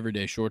needed an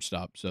everyday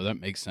shortstop, so that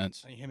makes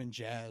sense. I think him and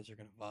Jazz are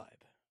going to vibe.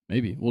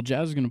 Maybe. Well,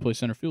 Jazz is going to play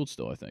center field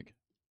still, I think.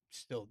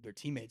 Still, they're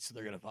teammates, so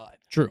they're going to vibe.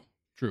 True.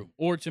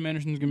 Or Tim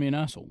Anderson's going to be an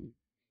asshole.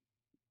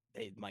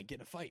 They might get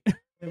in a fight.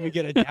 Then we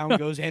get a Down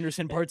Goes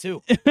Anderson part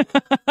 2.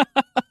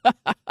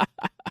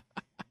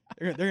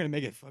 They're going to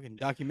make a fucking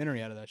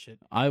documentary out of that shit.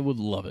 I would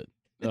love it.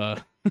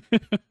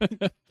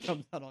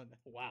 Comes out on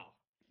wow.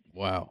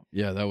 Wow.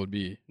 Yeah, that would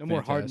be no fantastic.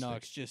 more Hard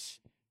Knocks, just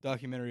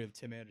documentary of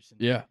Tim Anderson.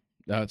 Yeah,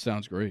 that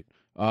sounds great.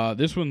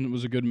 This one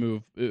was a good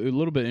move. A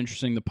little bit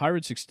interesting. The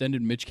Pirates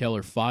extended Mitch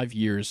Keller 5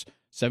 years,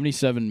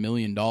 $77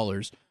 million.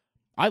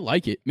 I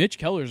like it. Mitch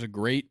Keller is a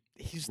great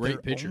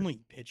pitcher. Only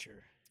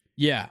pitcher.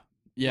 Yeah,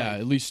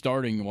 at least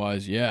starting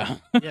wise, yeah.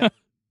 Yeah.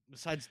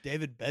 Besides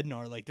David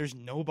Bednar, like, there's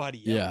nobody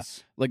else.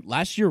 Yeah. Like,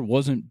 last year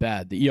wasn't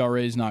bad. The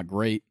ERA is not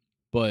great,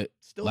 but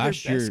still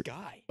last their year, best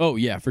guy. Oh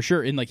yeah, for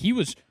sure. And like, he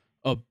was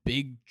a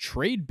big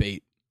trade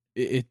bait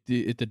at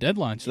the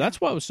deadline, so that's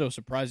why I was so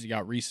surprised he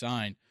got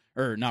re-signed,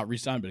 or not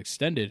re-signed, but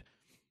extended.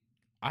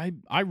 I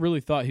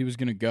really thought he was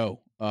going to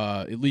go.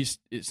 At least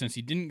since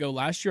he didn't go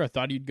last year, I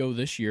thought he'd go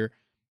this year.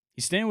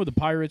 He's staying with the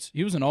Pirates.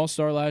 He was an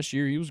all-star last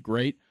year. He was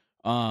great.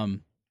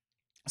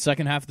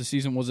 Second half of the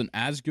season wasn't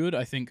as good.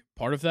 I think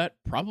part of that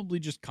probably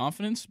just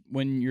confidence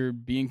when you're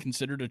being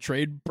considered a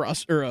trade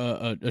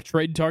a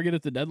trade target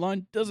at the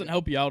deadline doesn't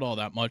help you out all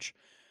that much.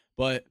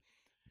 But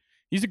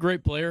he's a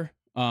great player.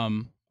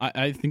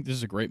 I think this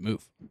is a great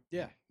move.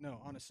 Yeah, no,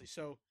 honestly.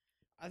 So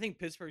I think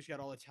Pittsburgh's got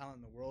all the talent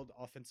in the world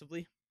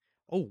offensively.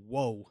 Oh,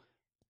 whoa.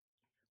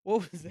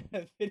 What was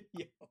that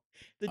video?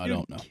 The dude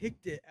don't know.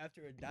 Kicked it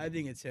after a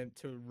diving attempt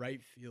to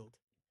right field.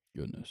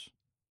 Goodness.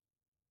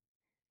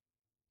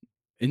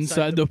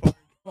 Inside the park.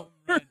 Oh,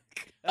 man.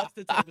 That's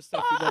the type of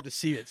stuff we love to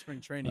see at spring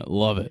training. I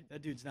love it.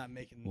 That dude's not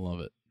making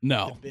Love it. the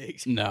No.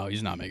 bigs. No,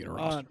 he's not making a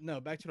roster.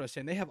 No, back to what I was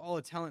saying. They have all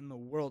the talent in the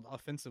world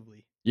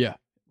offensively. Yeah.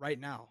 Right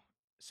now.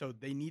 So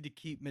they need to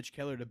keep Mitch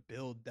Keller to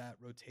build that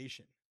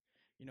rotation.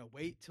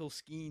 Wait till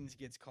Skeens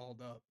gets called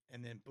up,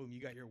 and then boom,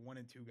 you got your 1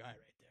 and 2 guy right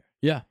there.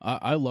 Yeah,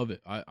 I love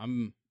it.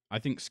 I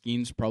think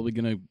Skeen's probably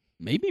gonna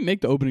maybe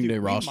make the opening day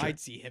roster. We might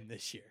see him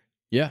this year.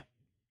 Yeah,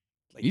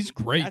 Like, he's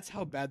great. That's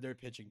how bad their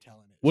pitching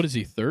talent is. What is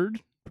he,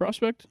 third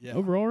prospect Yeah.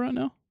 overall right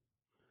now?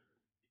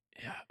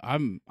 Yeah,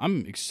 I'm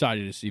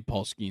excited to see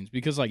Paul Skeens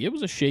because like it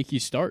was a shaky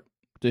start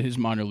to his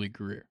minor league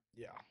career.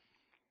 Yeah,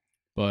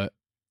 but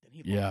then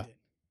he yeah. locked in.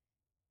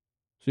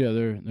 So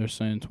yeah, they're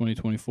saying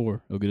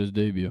 2024 he'll get his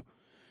debut.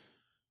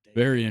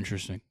 Very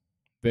interesting.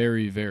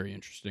 Very, very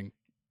interesting.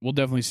 We'll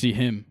definitely see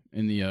him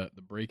in the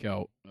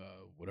breakout,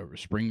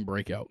 spring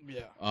breakout.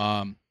 Yeah.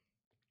 All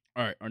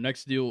right, our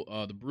next deal,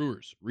 the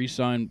Brewers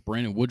re-signed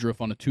Brandon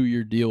Woodruff on a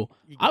 2-year deal.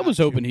 I was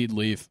hoping he'd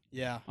leave.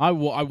 Yeah. I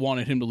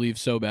wanted him to leave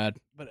so bad.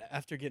 But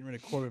after getting rid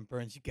of Corbin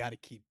Burns, you got to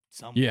keep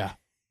someone. Yeah.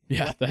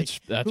 Yeah, Like,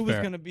 that's who was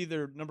fair. going to be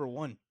their number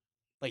one?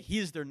 Like, he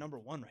is their number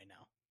one right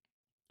now.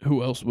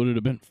 Who else would it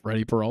have been?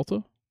 Freddie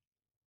Peralta?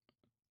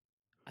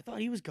 I thought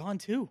he was gone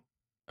too.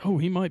 Oh,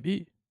 he might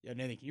be. Yeah,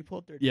 Nathan, can you pull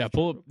up their? Yeah, depth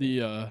pull chart up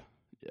real quick?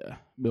 the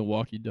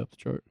Milwaukee depth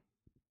chart.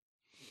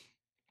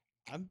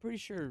 I'm pretty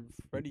sure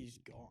Freddie's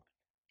gone.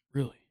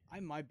 Really? I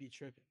might be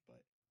tripping,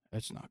 but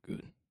That's not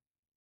good.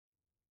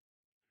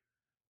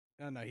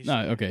 no, he's No,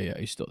 still there. okay, yeah,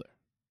 he's still there.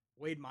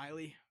 Wade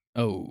Miley.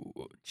 Oh,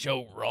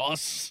 Joe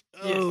Ross.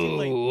 Yeah, see,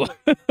 Oh,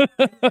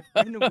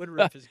 Brandon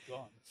Woodruff is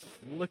gone.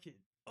 Look at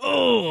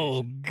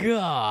oh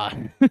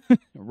God.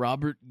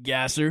 Robert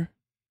Gasser.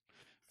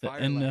 fire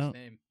And last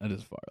name. that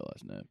is a fire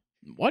last name.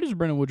 Why does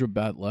Brandon Woodruff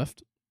bat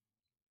left?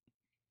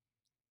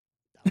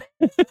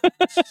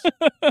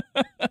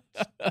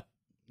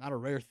 Not a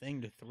rare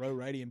thing to throw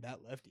righty and bat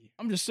lefty.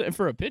 I'm just saying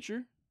for a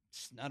pitcher.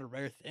 It's not a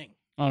rare thing.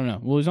 I don't know.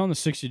 Well, he's on the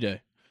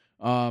 60-day.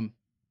 I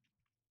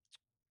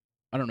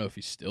don't know if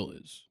he still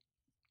is.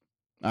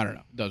 I don't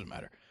know. Doesn't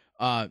matter.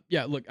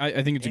 Yeah, look,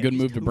 I think it's a Damn, good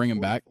he's move to bring him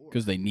back 244.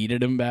 because they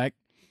needed him back,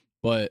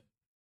 but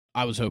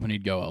I was hoping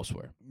he'd go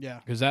elsewhere Yeah.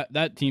 because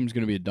that team's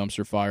going to be a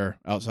dumpster fire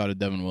outside of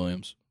Devin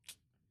Williams.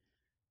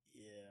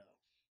 Yeah.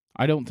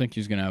 I don't think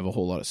he's going to have a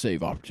whole lot of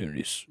save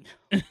opportunities.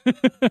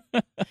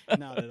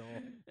 Not at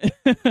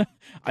all.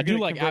 I do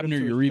like Abner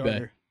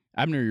Uribe.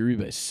 Abner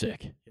Uribe is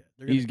sick. Yeah,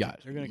 These guys,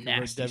 they're going to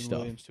convert Devin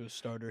Williams to a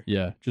starter.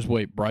 Yeah, just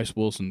wait. Bryce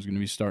Wilson's going to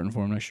be starting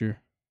for him next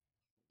year.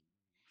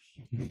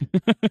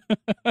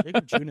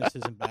 Jacob Junis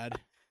isn't bad.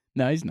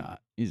 No, he's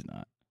not. He's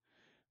not.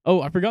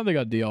 Oh, I forgot they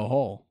got DL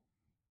Hall.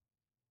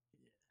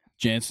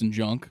 Jansen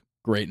Junk,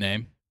 great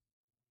name.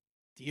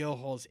 DL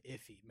Hall's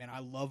iffy. Man, I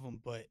love him,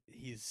 but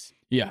he's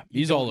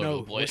all over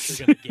the place.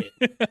 What they're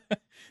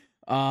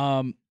gonna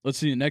get. Let's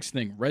see the next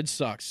thing. Red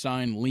Sox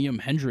signed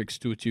Liam Hendriks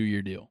to a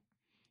 2-year deal.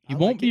 He I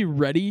won't like be it.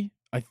 ready,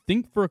 I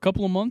think, for a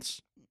couple of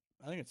months,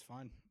 I think it's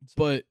fine.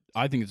 but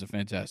I think it's a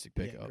fantastic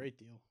Yeah, pickup. great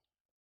deal.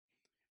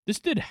 This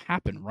did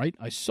happen, right?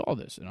 I saw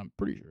this, and I'm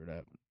pretty sure it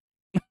happened.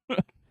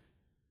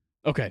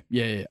 Okay,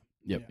 yeah.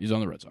 Yep, he's on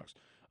the Red Sox.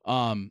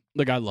 I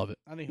love it.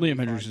 I think Liam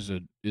Hendriks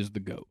is the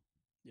GOAT.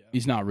 Yeah.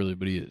 He's not really,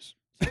 but he is.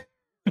 The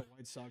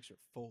White Sox are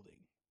folding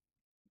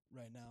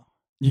right now.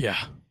 Yeah,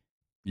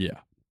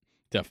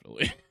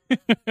 definitely.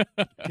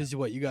 Because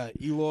what, you got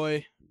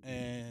Eloy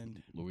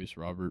and Luis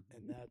Robert.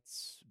 and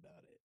that's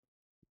about it.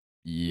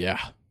 Yeah.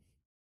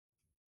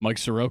 Mike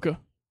Soroka.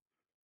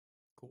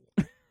 Cool.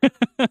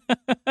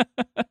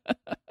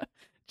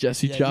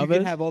 Jesse Yeah, Chavez. you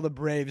can have all the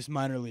Braves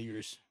minor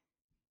leaguers.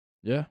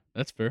 Yeah,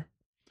 that's fair.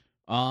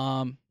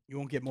 You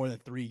won't get more than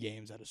 3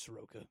 games out of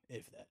Soroka,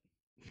 if that.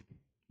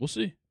 We'll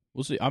see.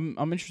 I'm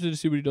interested to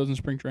see what he does in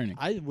spring training.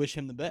 I wish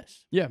him the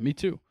best. Yeah, me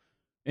too.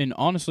 And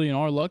honestly, in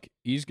our luck,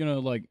 he's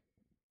gonna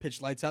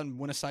Pitch lights out and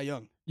win a Cy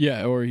Young.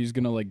 yeah, or he's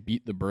gonna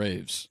beat the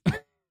Braves.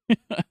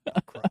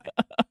 Cry.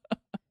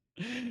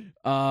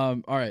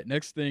 All right,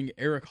 next thing,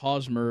 Eric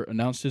Hosmer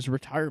announced his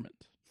retirement.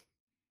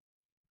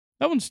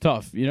 That one's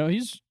tough. You know,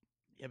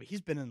 Yeah, but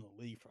he's been in the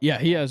league for a he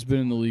long has been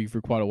in the time. league for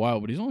quite a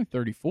while, but he's only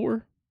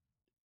 34.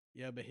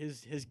 Yeah, but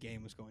his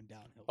game was going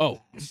downhill.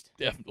 Oh, fast.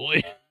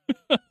 definitely.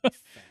 Fast.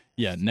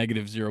 Yeah,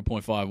 negative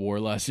 0.5 WAR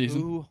last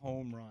season. 2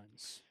 home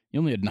runs. He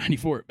only had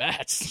 94 at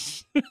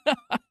bats.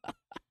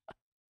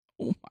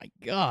 Oh my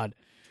God.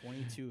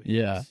 22 hits.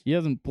 Yeah, he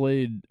hasn't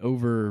played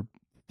over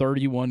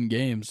 31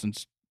 games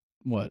since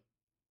what?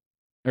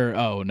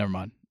 Never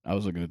mind. I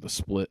was looking at the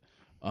split.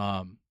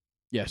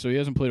 Yeah, so he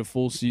hasn't played a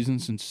full season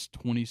since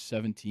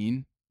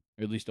 2017,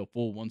 or at least a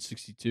full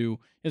 162.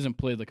 He hasn't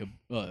played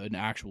an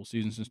actual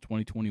season since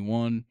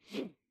 2021.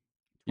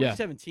 Yeah,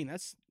 2017,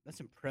 that's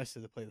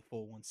impressive to play the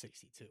full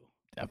 162.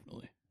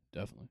 definitely.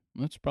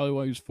 That's probably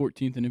why he was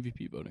 14th in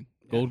MVP voting.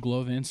 Yeah. Gold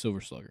Glove and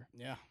Silver Slugger.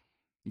 Yeah.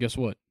 Guess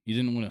what? He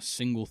didn't win a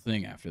single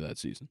thing after that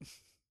season.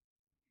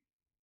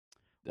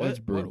 That's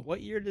brutal. What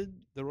year did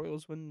the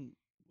Royals win?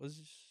 Was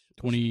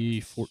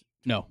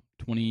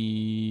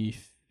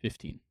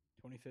 2015.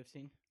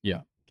 2015? Yeah.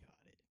 Got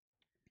it.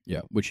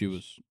 Yeah, which he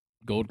was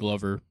Gold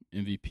Glover,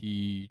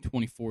 MVP,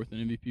 24th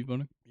in MVP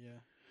voting. Yeah.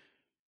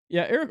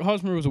 Yeah, Eric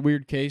Hosmer was a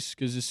weird case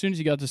because as soon as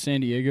he got to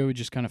San Diego, he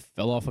just kind of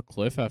fell off a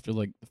cliff after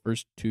the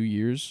first 2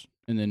 years.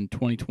 And then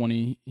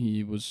 2020,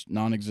 he was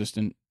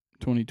non-existent.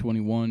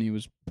 2021, he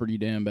was pretty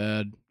damn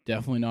bad.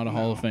 Definitely not a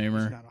Hall of He's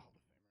Famer. not a Hall of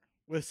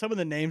Famer. With some of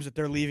the names that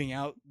they're leaving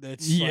out,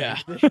 that's Yeah.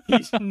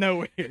 he's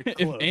nowhere close.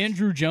 If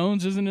Andrew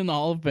Jones isn't in the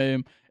Hall of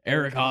Fame,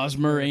 Eric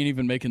Hosmer ain't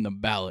even making the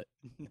ballot.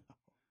 No.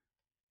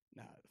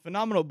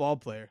 Phenomenal ball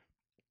player,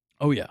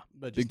 Oh, yeah.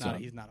 but Big just not,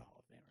 time. he's not a Hall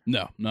of Famer.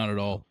 No, not at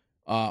all.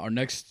 Our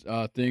next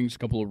thing's a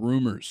couple of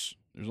rumors.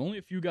 There's only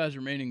a few guys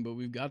remaining, but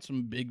we've got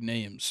some big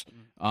names.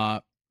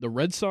 The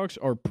Red Sox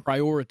are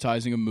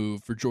prioritizing a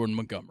move for Jordan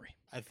Montgomery.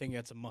 I think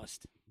that's a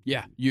must.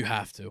 Yeah, you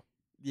have to.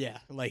 Yeah,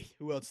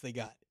 who else they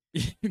got?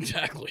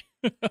 Exactly.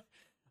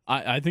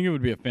 I think it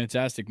would be a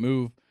fantastic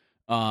move.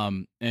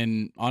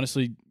 And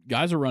honestly,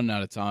 guys are running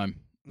out of time.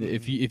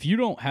 Mm-hmm. If you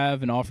don't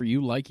have an offer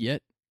you like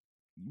yet,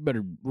 you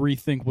better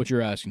rethink what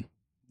you're asking.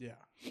 Yeah.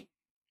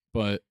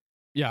 But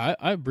yeah,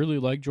 I really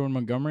like Jordan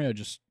Montgomery.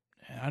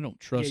 I don't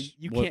trust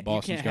what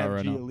Boston's got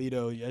right now. You can't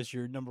have Giolito as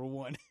your number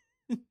one.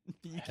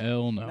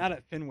 Hell no. Not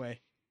at Fenway.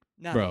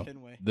 Bro,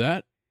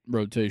 that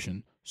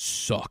rotation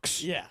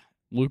sucks. Yeah.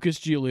 Lucas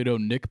Giolito,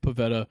 Nick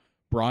Pivetta,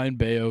 Brian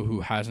Bayo, who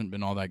hasn't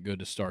been all that good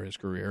to start his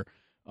career,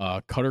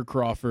 Cutter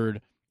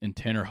Crawford, and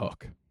Tanner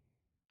Hook.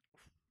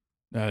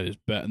 That is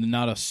bad.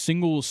 Not a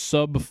single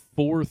sub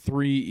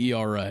 4.3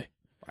 ERA.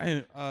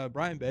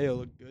 Brian Bayo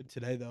looked good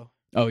today, though.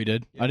 Oh, he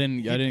did. Yeah, I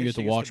didn't get pitched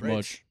to against watch the Braves.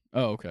 much.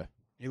 Oh, okay.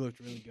 He looked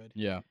really good.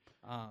 Yeah.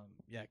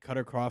 Yeah,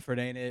 Cutter Crawford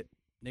ain't it.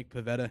 Nick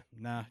Pivetta,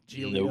 nah.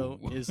 Giolito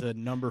No. is a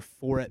number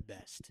 4 at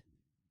best,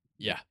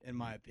 Yeah. in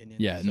my opinion.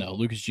 Yeah. So No,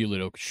 Lucas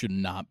Giolito should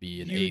not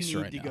be an you ace need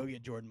right to now. go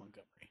get Jordan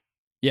Montgomery.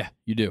 Yeah,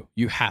 you do.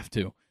 You have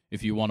to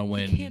if you want to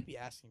win. You can't be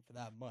asking for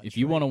that much. If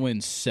you right? want to win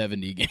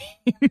 70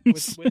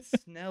 games, with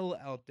Snell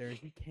out there,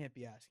 you can't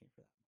be asking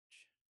for that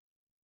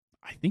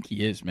much. I think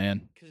he is,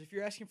 man. Because if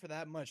you're asking for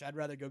that much, I'd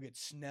rather go get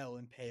Snell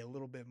and pay a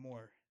little bit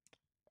more.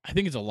 I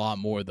think it's a lot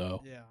more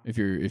though. Yeah. If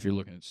you're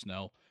looking at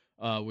Snell,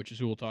 which is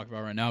who we'll talk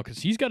about right now, because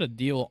he's got a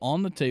deal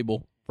on the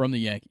table from the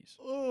Yankees.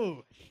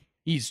 Oh.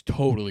 He's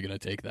totally gonna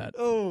take that.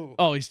 Oh.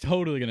 Oh, he's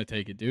totally gonna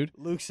take it, dude.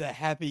 Luke's a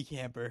happy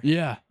camper.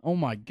 Yeah. Oh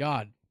my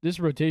God, this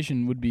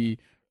rotation would be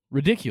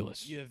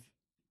ridiculous. You have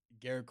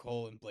Garrett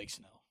Cole and Blake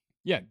Snell.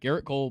 Yeah,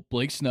 Garrett Cole,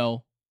 Blake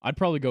Snell. I'd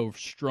probably go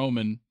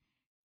Stroman,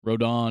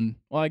 Rodon.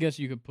 Well, I guess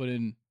you could put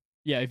in.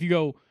 Yeah, if you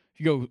go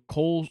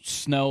Cole,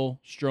 Snell,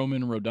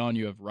 Stroman, Rodon,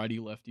 you have righty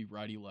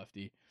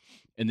lefty,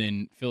 and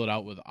then fill it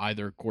out with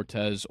either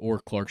Cortez or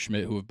Clark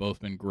Schmidt, who have both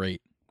been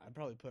great. I'd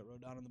probably put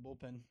Rodon in the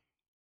bullpen.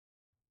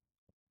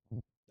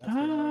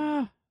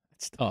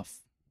 That's tough.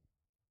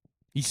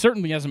 He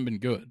certainly hasn't been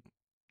good,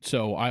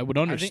 so I would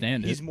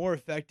understand He's more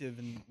effective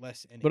in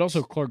less innings. But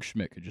also, Clark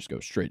Schmidt could just go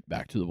straight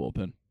back to the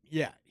bullpen.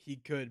 Yeah, he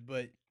could,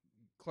 but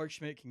Clark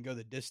Schmidt can go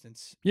the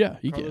distance. Yeah,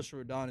 he Carlos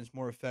Rodon is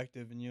more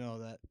effective in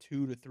that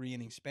 2 to 3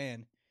 inning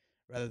span,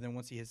 rather than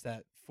once he hits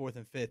that 4th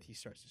and 5th, he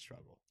starts to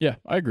struggle. Yeah,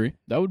 I agree.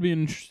 That would be an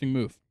interesting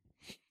move.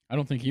 I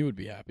don't think he would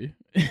be happy.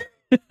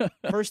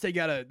 First, they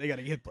gotta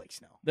get Blake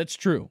Snell. That's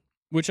true,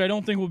 which I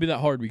don't think will be that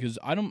hard because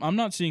I'm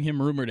not seeing him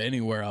rumored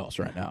anywhere else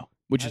right now,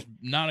 which is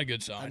not a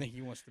good sign. I think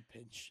he wants to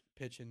pitch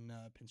in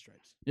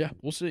pinstripes. Yeah,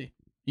 we'll see.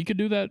 He could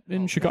do that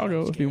in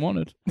Chicago if he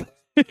wanted.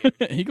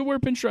 He could wear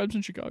pinstripes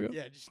in Chicago.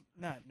 Yeah, just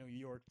not New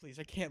York, please.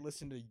 I can't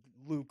listen to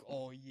Luke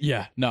all year.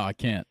 Yeah, no, I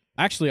can't.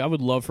 Actually, I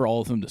would love for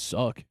all of them to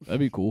suck. That'd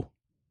be cool.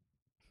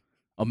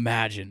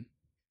 Imagine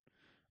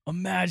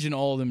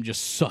all of them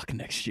just suck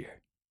next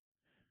year.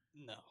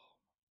 No.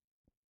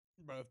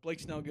 Bro, if Blake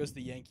Snell goes to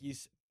the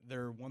Yankees,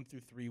 their 1 through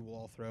 3 will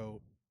all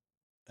throw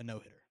a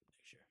no-hitter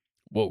next year.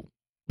 Whoa.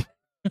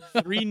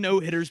 3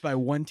 no-hitters by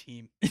one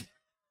team in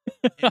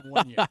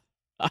 1 year.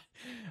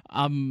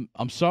 I'm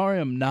sorry,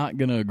 I'm not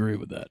gonna agree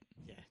with that.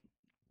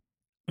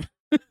 Yeah.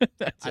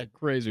 That's a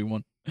crazy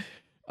one.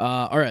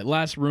 All right,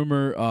 last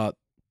rumor.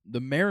 The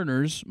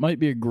Mariners might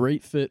be a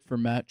great fit for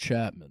Matt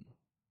Chapman.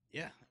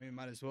 Yeah, I mean,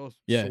 might as well.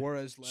 Yeah.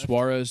 Suarez left.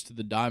 Suarez to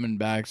the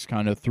Diamondbacks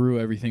kind of threw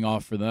everything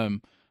off for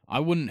them. I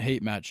wouldn't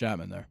hate Matt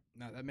Chapman there.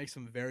 No, that makes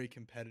them very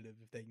competitive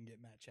if they can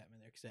get Matt Chapman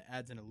there because it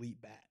adds an elite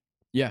bat.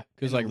 Yeah,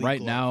 because An like elite right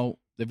glove. now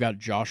they've got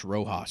Josh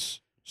Rojas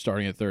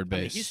starting at third I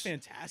mean, base. he's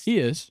fantastic. He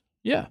is,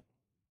 yeah.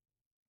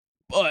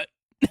 But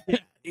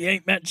he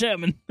ain't Matt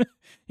Chapman.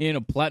 He ain't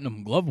a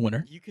platinum glove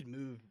winner. You could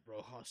move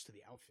Rojas to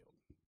the outfield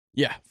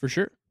Yeah, for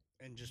sure.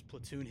 and just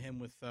platoon him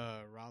with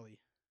Raleigh.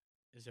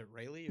 Is it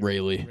Rayleigh?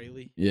 Rayleigh.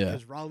 Rayleigh. Yeah.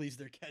 Because Raleigh's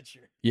their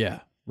catcher.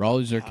 Yeah,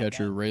 Raleigh's their God,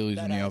 catcher. that- Rayleigh's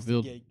that in the has to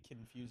outfield. get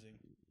confusing.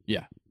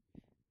 Yeah.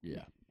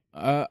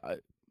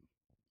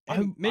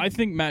 And I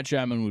think Matt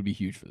Chapman would be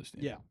huge for this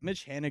team. Yeah,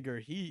 Mitch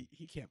Haniger, he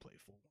can't play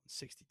full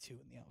 162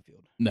 in the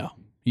outfield. No,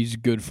 he's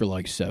good for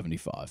like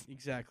 75.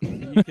 Exactly.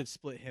 You could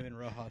split him and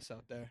Rojas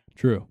out there.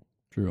 True.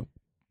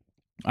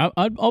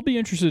 I'll be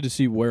interested to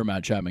see where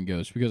Matt Chapman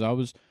goes because I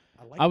was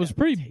that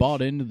pretty rotation.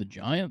 bought into the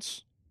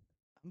Giants.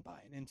 I'm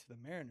buying into the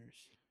Mariners.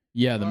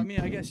 Yeah, Well, I mean,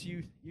 I guess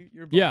you're.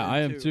 yeah, bought I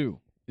in am too.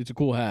 It's a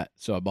cool hat,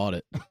 so I bought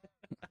it.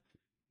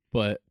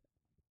 But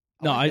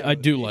no, like that I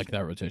do rotation. like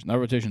that rotation. That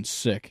rotation's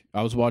sick.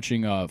 I was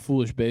watching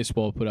Foolish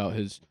Baseball put out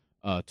his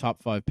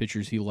top 5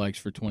 pitchers he likes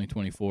for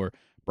 2024.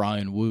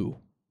 Brian Wu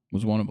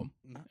was one of them.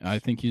 Nice. I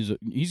think he's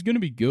going to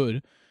be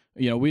good.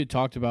 You know, we had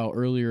talked about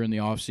earlier in the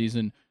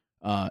offseason,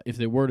 if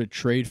they were to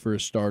trade for a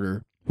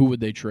starter, who would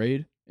they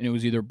trade? And it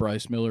was either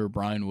Bryce Miller or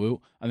Brian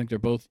Wu. I think they're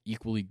both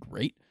equally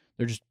great.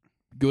 They're just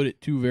good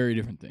at 2 very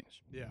different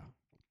things.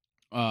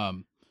 Yeah.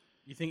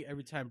 You think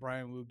every time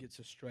Brian Wu gets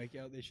a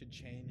strikeout, they should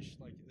change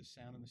like the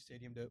sound in the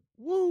stadium to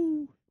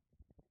 "woo"?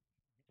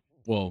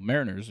 Well,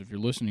 Mariners, if you're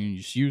listening,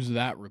 just use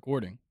that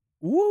recording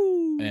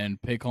Woo!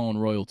 and pay Colin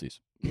royalties.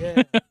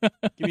 Yeah.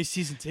 Give me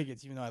season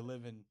tickets, even though I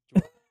live in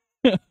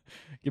Georgia.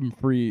 Give him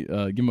free.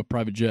 Give him a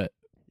private jet.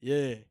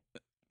 Yeah.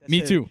 That Me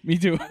says- too.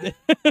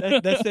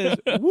 That says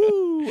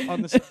 "woo"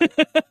 on the side.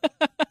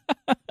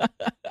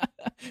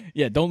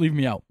 Yeah, don't leave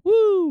me out.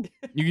 Woo!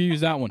 You can use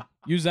that one.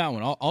 Use that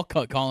one. I'll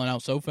cut Colin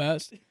out so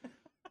fast.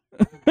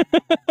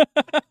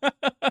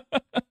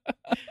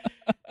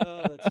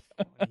 Oh, that's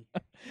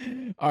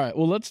funny. All right.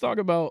 Well, let's talk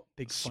about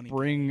Big funny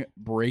spring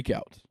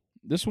breakout.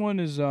 This one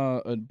is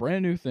a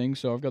brand new thing,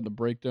 so I've got the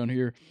breakdown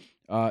here.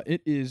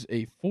 It is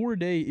a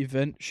 4-day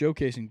event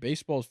showcasing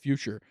baseball's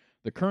future,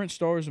 the current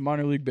stars of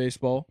minor league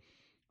baseball.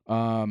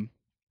 The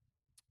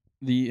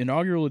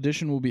inaugural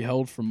edition will be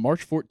held from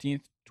March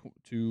 14th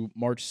to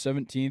March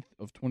 17th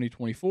of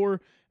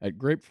 2024 at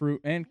Grapefruit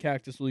and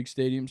Cactus League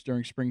stadiums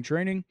during spring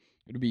training.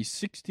 It'll be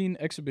 16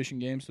 exhibition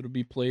games that will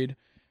be played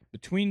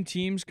between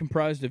teams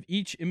comprised of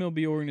each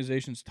MLB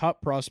organization's top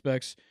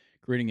prospects,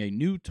 creating a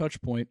new touch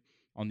point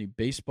on the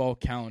baseball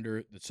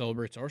calendar that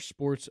celebrates our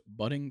sport's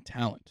budding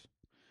talent.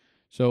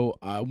 So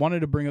I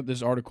wanted to bring up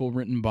this article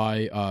written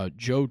by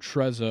Joe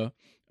Trezza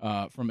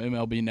from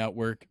MLB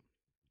Network,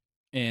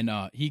 and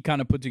he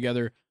kind of put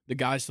together the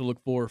guys to look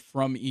for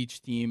from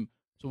each team.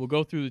 So we'll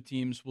go through the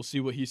teams, we'll see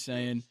what he's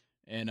saying,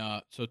 and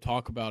so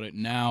talk about it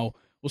now.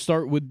 We'll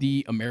start with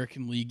the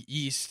American League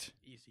East.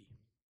 Easy.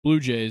 Blue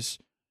Jays.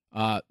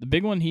 The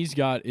big one he's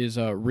got is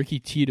Ricky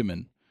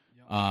Tiedemann,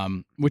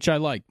 which I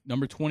like.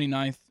 Number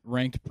 29th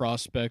ranked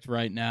prospect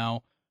right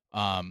now.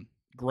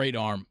 Great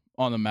arm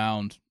on the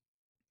mound.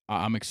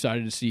 I'm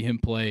excited to see him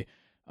play.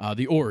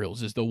 The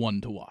Orioles is the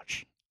one to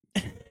watch.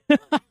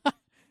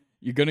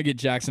 You're going to get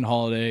Jackson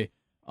Holiday.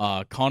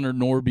 Connor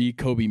Norby,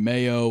 Kobe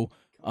Mayo.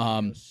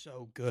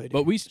 So good.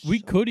 But we So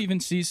could even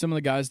see some of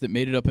the guys that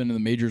made it up into the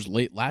majors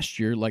late last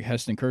year, like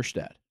Heston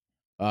Kjerstad.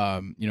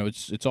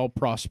 It's all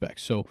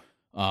prospects. So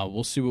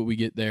we'll see what we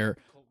get there.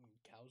 Colton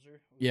Cowser.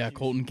 Yeah,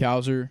 Colton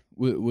Cowser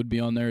would be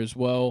on there as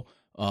well.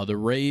 The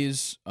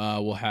Rays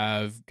will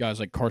have guys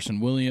like Carson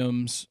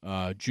Williams,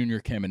 Junior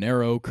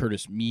Caminero,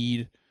 Curtis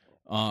Mead.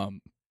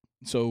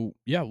 So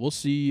yeah, we'll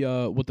see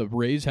what the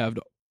Rays have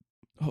to.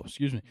 Oh,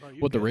 excuse me.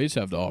 What the Rays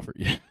have to offer.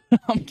 Yeah,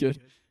 I'm good.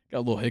 Got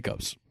little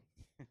hiccups.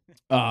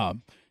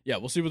 Yeah,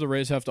 we'll see what the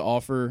Rays have to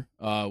offer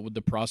with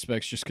the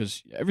prospects, just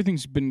because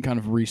everything's been kind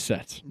of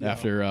reset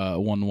after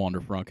one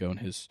Wander Franco and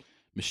his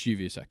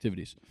mischievous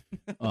activities,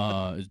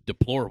 his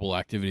deplorable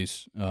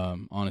activities,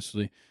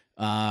 honestly.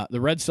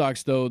 The Red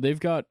Sox, though, they've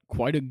got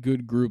quite a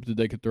good group that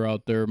they could throw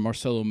out there.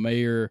 Marcelo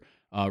Mayer,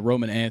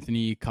 Roman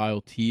Anthony,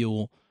 Kyle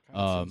Teel.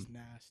 Nasty.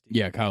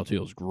 Yeah, Kyle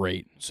Teal's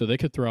great. So they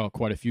could throw out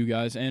quite a few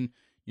guys. And,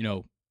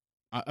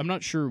 I'm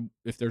not sure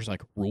if there's,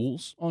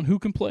 rules on who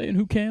can play and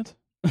who can't.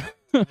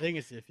 I think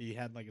it's if he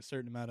had a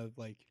certain amount of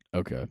plate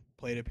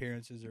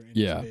appearances or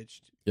innings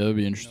pitched. Yeah, that'd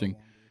be interesting.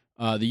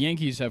 The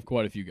Yankees have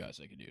quite a few guys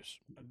they could use.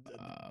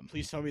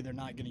 Please tell me they're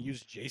not going to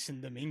use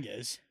Jason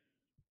Dominguez.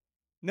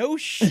 No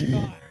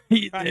shot.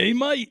 They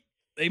might.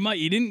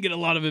 He didn't get a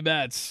lot of at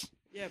bats.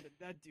 Yeah, but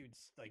that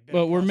dude's been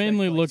But we're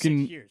mainly for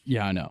looking. 6 years.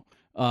 Yeah, I know.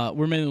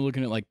 We're mainly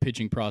looking at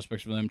pitching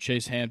prospects for them.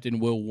 Chase Hampton,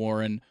 Will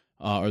Warren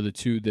are the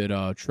two that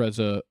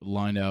Trezza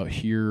lined out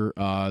here.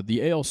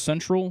 The AL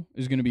Central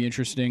is going to be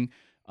interesting.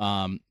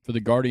 For the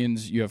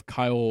Guardians, you have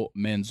Kyle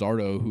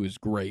Manzardo, who is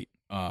great.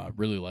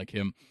 Really like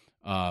him.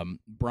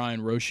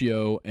 Brian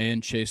Rocio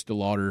and Chase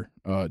DeLauder,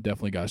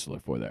 definitely guys to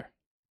look for there.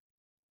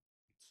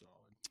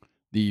 Solid.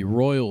 The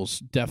Royals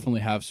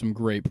definitely have some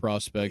great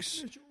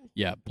prospects.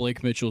 Yeah,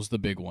 Blake Mitchell's the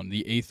big one.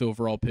 The 8th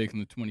overall pick in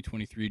the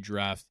 2023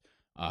 draft.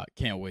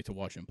 Can't wait to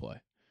watch him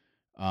play.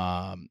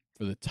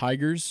 For the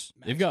Tigers,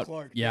 they've got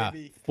Clark,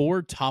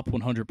 4 top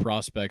 100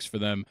 prospects for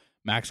them.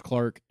 Max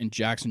Clark and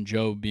Jackson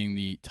Jobe being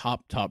the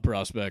top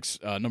prospects,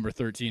 number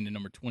 13 and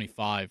number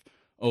 25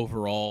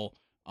 overall.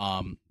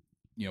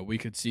 We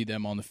could see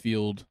them on the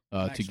field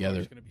Max together.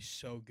 Clark's going to be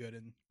so good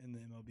in the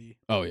MLB.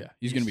 Oh, yeah.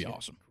 He's going to be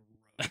awesome.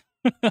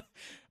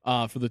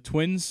 For the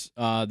Twins,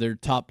 their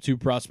top 2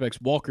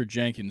 prospects, Walker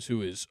Jenkins,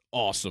 who is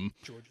awesome.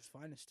 Georgia's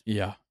finest.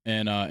 Yeah,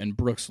 and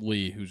Brooks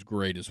Lee, who's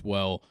great as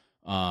well.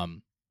 What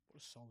a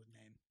solid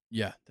name.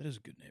 Yeah, that is a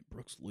good name,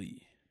 Brooks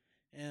Lee.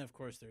 And, of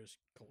course, there's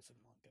Colson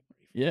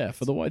Montgomery. Yeah,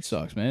 for the White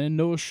Sox, man. And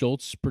Noah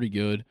Schultz is pretty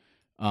good.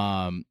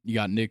 You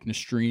got Nick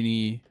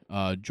Nastrini,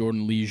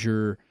 Jordan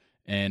Leisure,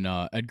 and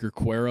Edgar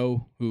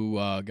Cuero, who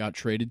got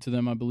traded to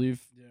them, I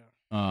believe.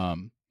 Yeah.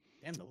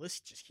 Damn, the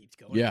list just keeps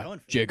going. Yeah,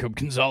 going Jacob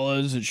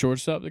Gonzalez at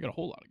shortstop. They got a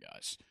whole lot of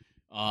guys.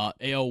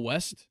 AL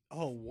West.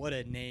 Oh, what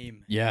a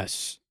name!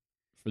 Yes,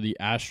 for the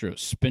Astros,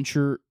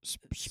 Spencer.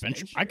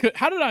 Spencer?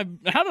 How did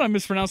I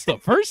mispronounce the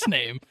first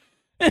name?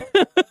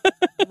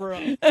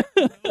 Bro,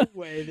 no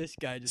way this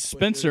guy just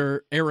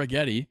Spencer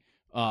Arrighetti.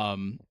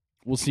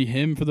 We'll see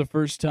him for the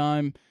first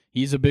time.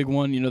 He's a big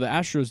one. The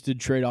Astros did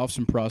trade off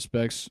some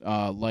prospects,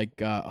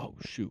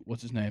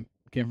 what's his name?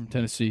 Came from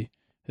Tennessee.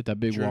 Hit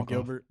that big Drew walk-off.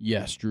 Gilbert?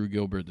 Yes, Drew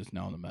Gilbert that's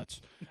now in the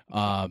Mets.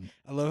 I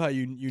love how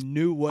you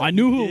knew what I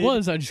knew who it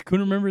was. I just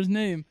couldn't remember his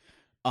name.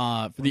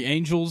 For the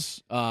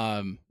Angels, they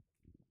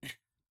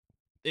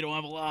don't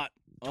have a lot.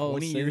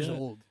 20 years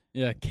old.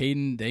 Yeah,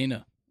 Caden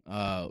Dana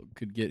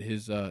could get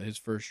his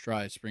first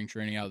try at spring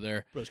training out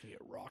there. Bro's gonna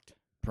get rocked.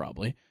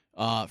 Probably.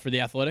 For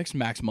the Athletics,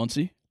 Max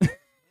Muncy.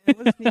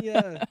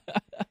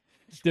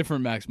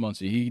 Different Max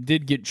Muncy. He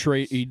did get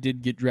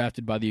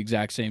drafted by the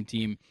exact same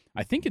team.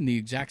 I think in the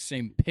exact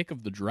same pick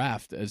of the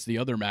draft as the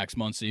other Max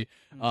Muncy,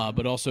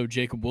 but also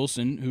Jacob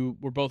Wilson, who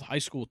were both high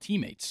school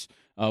teammates.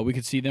 We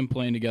could see them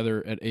playing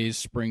together at A's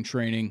spring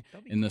training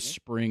in the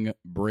spring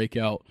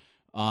breakout.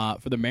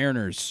 For the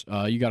Mariners,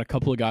 you got a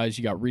couple of guys.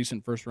 You got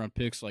recent first-round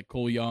picks like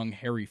Cole Young,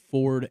 Harry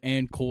Ford,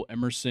 and Cole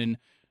Emerson.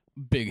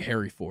 Big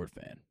Harry Ford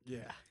fan.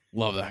 Yeah.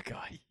 Love that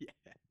guy.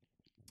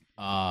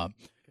 Yeah.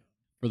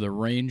 For the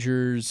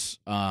Rangers,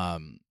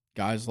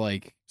 guys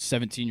like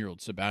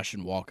 17-year-old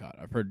Sebastian Walcott.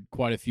 I've heard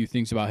quite a few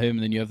things about him.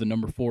 And then you have the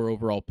number 4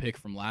 overall pick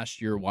from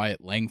last year,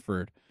 Wyatt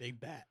Langford. Big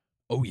bat.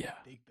 Oh, yeah.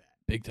 Big bat.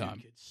 Big time.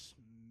 Dude could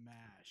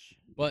smash.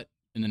 But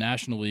in the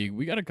National League,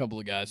 we got a couple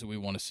of guys that we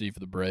want to see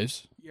for the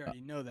Braves. You already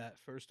know that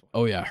first one.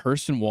 Oh, yeah.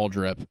 Hurston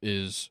Waldrep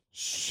is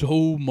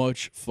so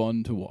much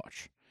fun to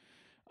watch.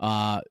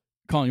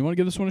 Colin, you want to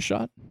give this one a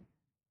shot?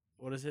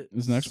 What is it?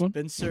 This next one?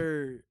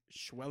 Spencer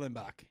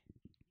Schwellenbach.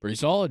 Pretty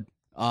solid.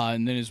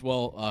 And then as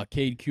well,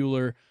 Cade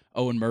Kuehler,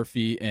 Owen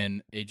Murphy,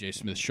 and A.J.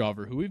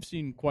 Smith-Shawver, who we've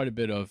seen quite a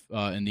bit of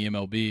in the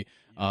MLB.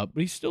 But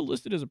he's still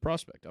listed as a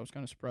prospect. I was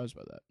kind of surprised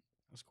by that.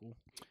 That's cool.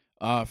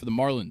 For the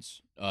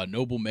Marlins,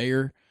 Noble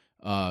Mayer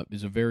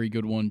is a very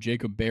good one.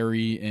 Jacob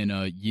Berry and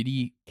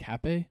Yiddy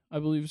Cape, I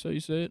believe is how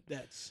you say it.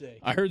 That's sick.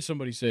 I heard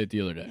somebody say it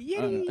the other day.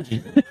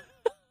 Yiddy.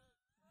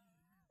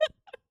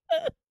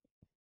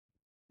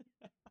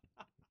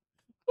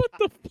 What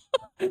the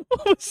fuck?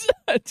 What was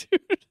that,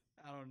 dude?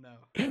 I don't don't know.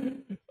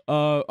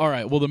 All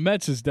right. Well, the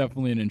Mets is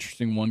definitely an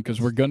interesting one because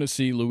we're gonna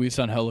see Luis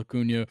Angel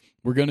Acuna.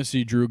 We're gonna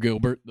see Drew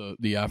Gilbert,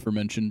 the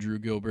aforementioned Drew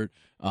Gilbert.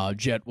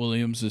 Jet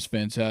Williams is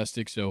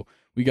fantastic. So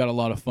we got a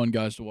lot of fun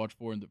guys to watch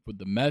for with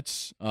the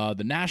Mets.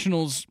 The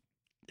Nationals.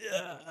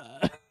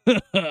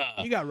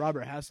 You got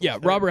Robert Hassel. Yeah,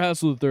 Robert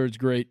Hassel III is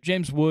great.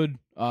 James Wood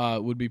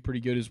would be pretty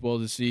good as well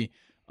to see.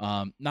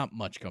 Not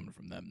much coming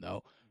from them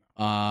though.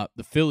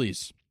 The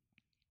Phillies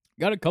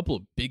got a couple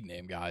of big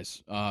name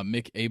guys.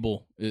 Mick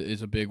Abel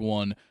is a big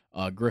one.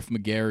 Griff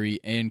McGarry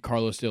and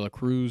Carlos De La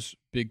Cruz,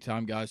 big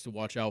time guys to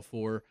watch out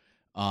for.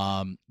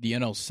 The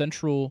NL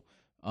Central,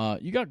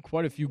 you got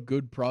quite a few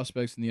good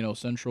prospects in the NL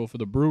Central. For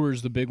the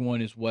Brewers, the big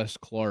one is Wes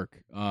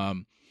Clark,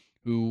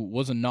 who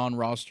was a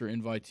non-roster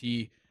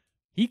invitee.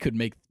 He could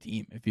make the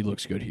team if he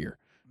looks good here.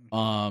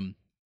 For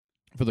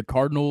the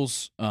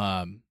Cardinals,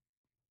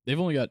 they've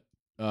only got,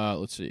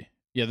 let's see.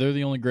 Yeah, they're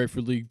the only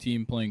Grapefruit League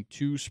team playing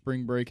 2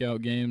 spring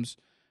breakout games.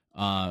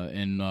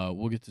 And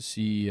we'll get to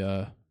see,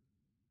 do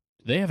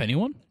they have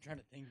anyone? I'm trying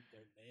to think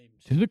their names.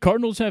 Do the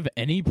Cardinals have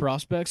any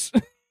prospects?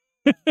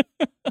 Yeah, I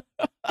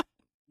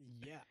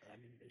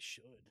mean, they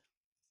should.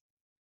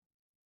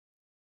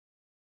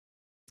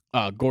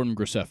 Gordon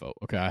Graceffo.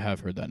 Okay, I have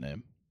heard that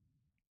name.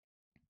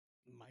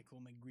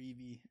 Michael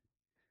McGreevy.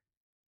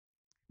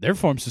 Their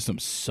farm system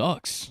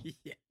sucks.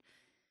 Yeah.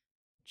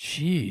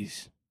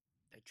 Jeez.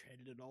 They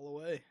traded it all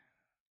away.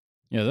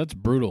 Yeah, that's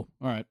brutal.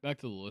 All right, back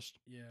to the list.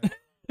 Yeah.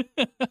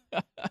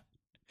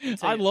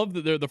 I love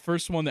that they're the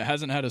first one that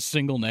hasn't had a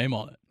single name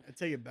on it. I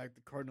take it back.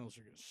 The Cardinals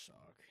are going to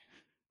suck.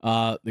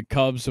 The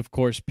Cubs, of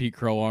course, Pete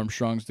Crow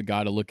Armstrong's the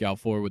guy to look out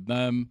for with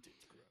them.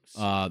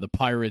 The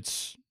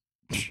Pirates,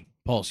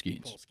 Paul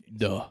Skeens.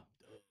 Duh.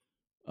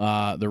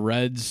 The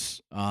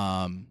Reds,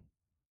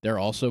 they're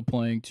also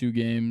playing 2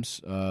 games,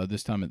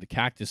 this time at the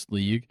Cactus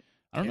League.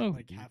 I don't know.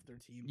 Like half their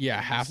team.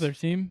 Yeah, half their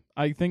team,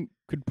 I think,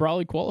 could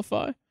probably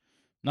qualify.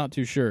 Not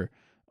too sure.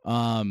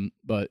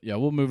 But, yeah,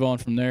 we'll move on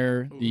from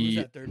there. Who's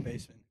that third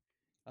baseman?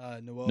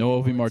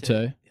 Noelvi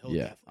Marte. He'll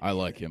Yeah, I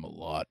like him a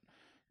lot.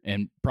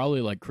 And probably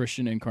like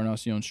Christian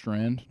Encarnacion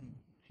Strand.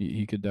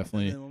 He could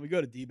definitely. And then when we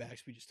go to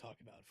D-backs, we just talk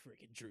about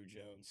freaking Drew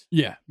Jones.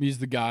 Yeah, he's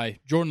the guy.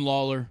 Jordan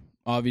Lawler,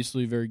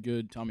 obviously very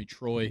good. Tommy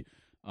Troy,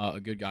 a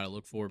good guy to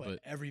look for. But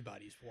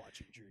everybody's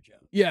watching Drew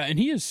Jones. Yeah, and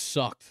he has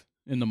sucked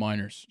in the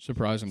minors,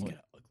 surprisingly. He's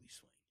got an ugly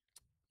swing.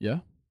 Yeah?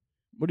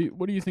 What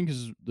do you think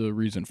is the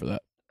reason for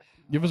that?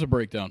 Give us a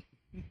breakdown.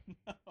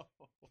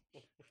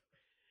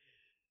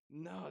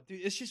 No,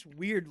 dude, it's just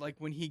weird. Like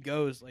when he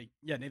goes, like,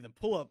 yeah, Nathan,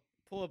 pull up.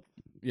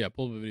 Yeah,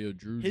 pull up a video.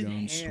 Drew His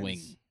Jones hands swing.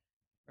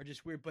 are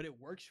just weird, but it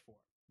works for him.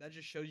 That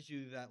just shows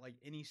you that like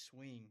any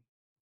swing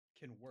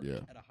can work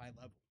at a high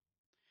level.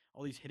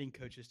 All these hitting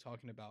coaches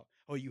talking about,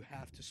 oh, you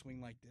have to swing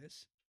like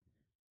this.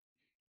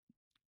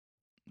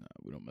 No,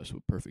 we don't mess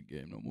with perfect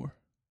game no more.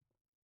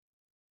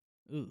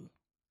 Ugh.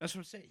 That's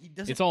what I'm saying. He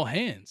doesn't. It's all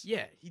hands.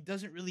 Yeah, he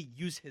doesn't really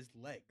use his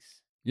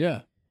legs.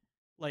 Yeah.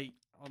 Like,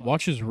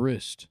 watch his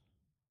wrist.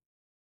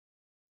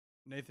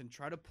 Nathan,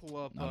 try to pull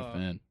up. Not a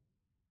fan.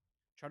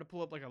 Try to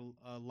pull up like a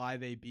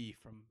live AB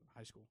from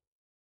high school.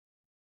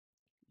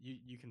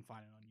 You can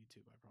find it on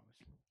YouTube, I promise.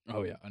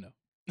 Oh yeah, I know.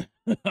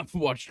 I've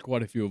watched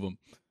quite a few of them.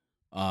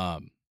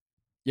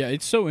 Yeah,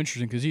 it's so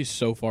interesting because he's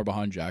so far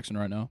behind Jackson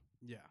right now.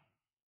 Yeah.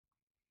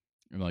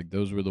 And like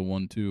those were the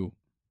 1-2.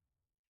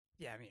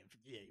 Yeah, I mean,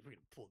 yeah, we're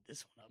gonna pull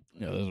this one up.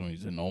 Yeah, that's when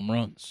he's in home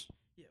runs.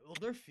 Yeah, well,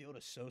 their field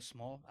is so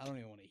small. I don't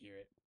even want to hear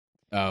it.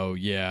 Oh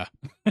yeah,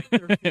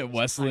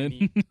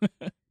 Westland.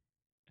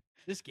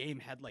 This game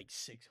had like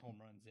 6 home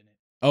runs in it.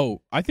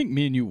 Oh, I think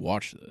me and you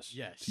watched this.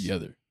 Yes.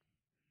 Together.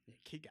 The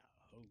kid got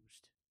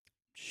hosed.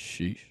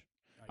 Sheesh.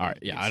 All right,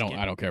 yeah, I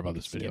don't care about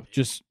this video. Skip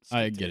Just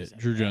I to get this it.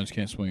 Drew end. Jones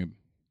can't swing him.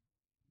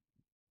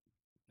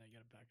 Now you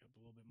gotta back up a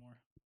little bit more.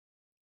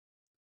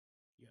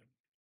 You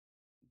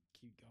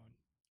gotta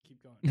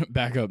keep going.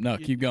 Back up. No,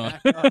 keep going.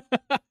 back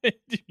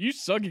Dude, you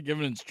suck at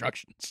giving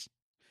instructions.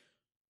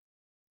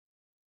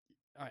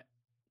 All right.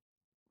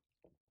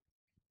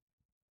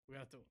 We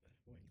have to wait.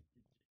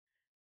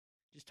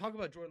 Just talk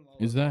about Jordan Lawler.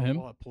 Is that him?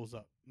 While it pulls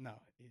up. No,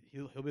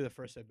 he'll be the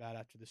first at bat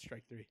after the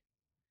strike 3.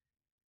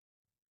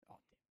 Oh,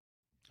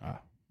 damn.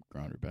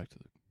 Grounder back to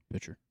the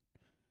pitcher.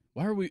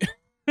 Why are we?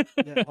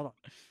 Yeah, hold on,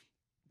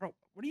 bro.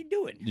 What are you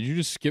doing? Did you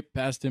just skip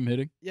past him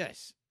hitting?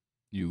 Yes.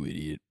 You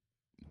idiot.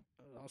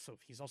 Also,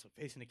 he's also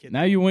facing the kid.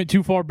 Now you went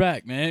too far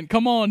back, man.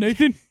 Come on,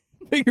 Nathan.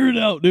 Figure it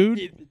out, dude.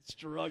 He's been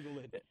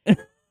struggling.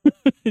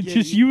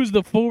 Just use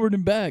the forward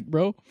and back,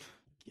 bro. All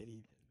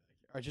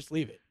right, just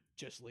leave it.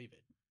 Just leave it.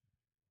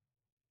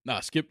 Nah,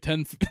 skip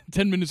 10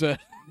 minutes ahead.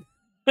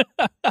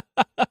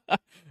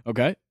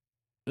 Okay.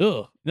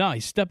 Ugh. Nah, he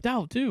stepped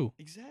out, too.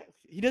 Exactly.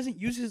 He doesn't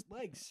use his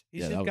legs.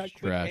 He's just got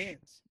quick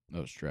hands.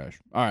 That was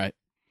trash. All right.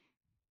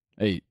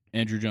 Hey,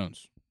 Andrew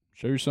Jones,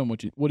 show your son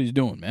what he's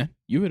doing, man.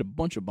 You hit a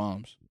bunch of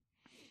bombs.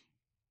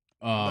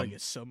 I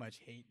get so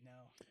much hate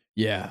now.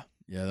 Yeah.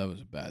 Yeah, that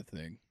was a bad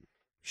thing.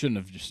 Shouldn't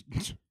have just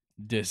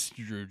dissed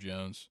Drew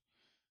Jones.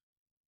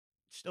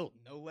 Still,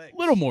 no legs.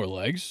 Little more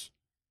legs.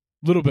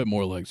 little bit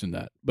more legs than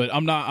that. But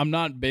I'm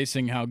not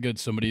basing how good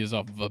somebody is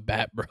off of a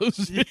Bat Bros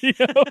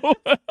video.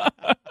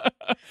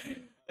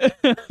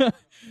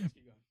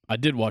 I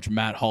did watch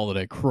Matt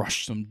Holliday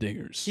crush some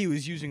dingers. He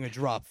was using a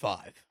drop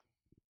 5.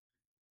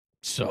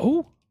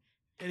 So?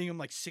 Hitting him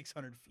like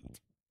 600 feet.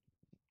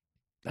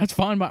 That's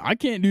fine, but I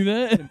can't do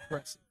that.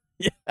 Impressive.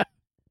 Yeah.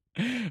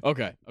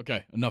 Okay.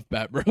 Enough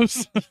Bat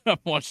Bros. I've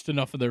watched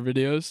enough of their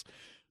videos.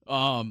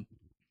 All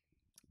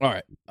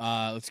right.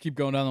 Let's keep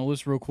going down the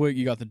list real quick.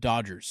 You got the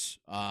Dodgers.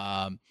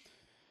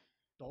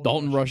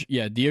 Dalton Rush.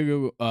 Yeah,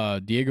 Diego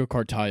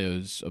Cartaya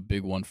is a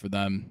big one for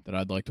them that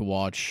I'd like to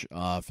watch.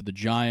 For the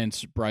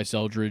Giants, Bryce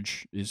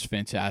Eldridge is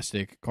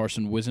fantastic.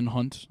 Carson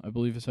Wisenhunt, I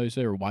believe is how you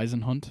say it, or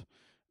Wisenhunt.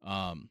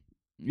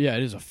 Yeah,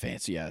 it is a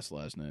fancy-ass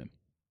last name.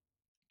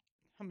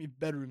 How many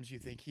bedrooms do you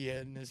think he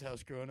had in his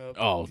house growing up?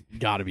 Oh,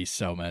 gotta be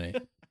so many.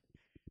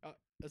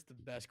 That's the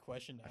best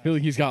question to ask. I feel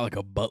like he's got like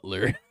a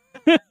butler.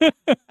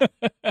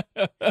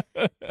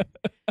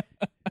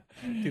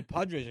 Dude,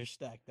 Padres are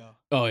stacked, though.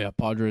 Oh, yeah,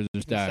 Padres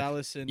are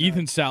stacked.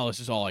 Ethan Salas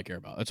is all I care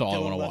about. That's all I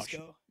want to watch.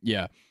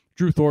 Yeah.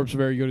 Drew Thorpe's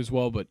very good as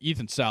well, but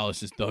Ethan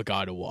Salas is the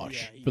guy to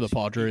watch for the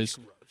Padres.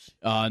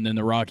 And then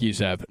the Rockies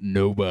have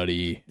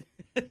nobody.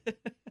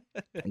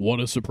 What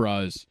a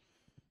surprise.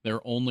 Their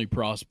only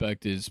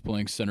prospect is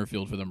playing center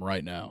field for them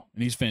right now,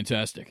 and he's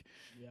fantastic.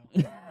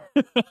 Yeah.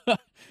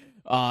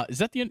 Is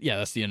that the end? Yeah,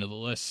 that's the end of the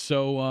list.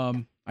 So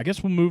I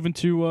guess we'll move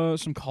into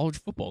some college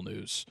football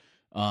news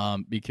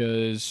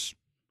because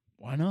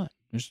why not?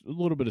 There's a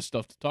little bit of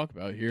stuff to talk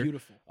about here.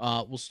 Beautiful.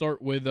 We'll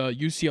start with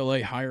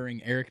UCLA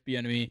hiring Eric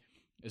Bieniemy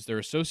as their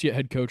associate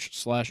head coach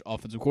 /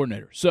 offensive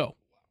coordinator. So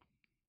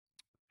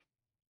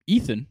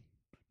Ethan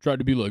tried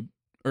to be like,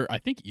 or I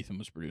think Ethan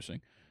was producing,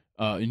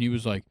 and he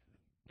was like,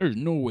 "There's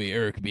no way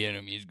Eric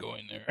Bieniemy is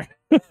going there."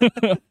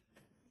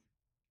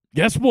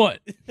 Guess what?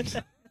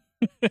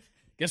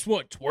 Guess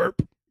what,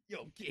 twerp?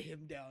 Yo, get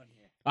him down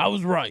here. I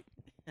was right.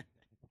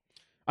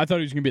 I thought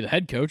he was going to be the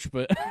head coach,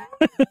 but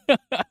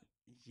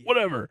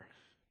whatever.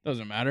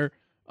 Doesn't matter.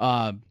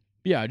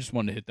 Yeah, I just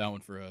wanted to hit that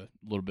one for a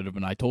little bit of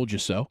an I told you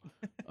so.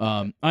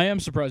 I am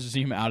surprised to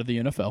see him out of the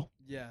NFL.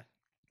 Yeah.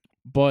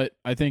 But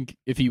I think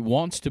if he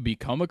wants to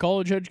become a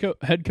college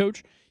head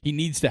coach, he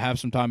needs to have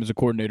some time as a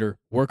coordinator,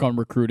 work on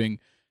recruiting,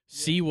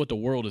 see what the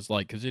world is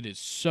like, because it is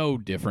so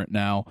different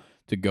now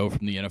to go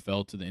from the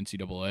NFL to the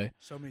NCAA.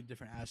 So many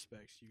different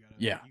aspects you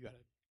gotta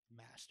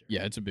master.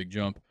 Yeah, it's a big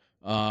jump.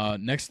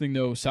 Next thing,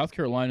 though, South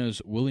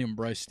Carolina's William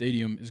Bryce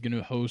Stadium is going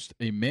to host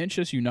a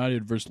Manchester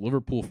United versus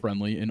Liverpool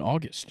friendly in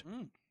August.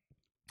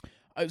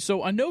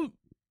 So I know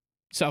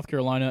South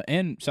Carolina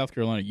and South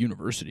Carolina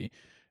University,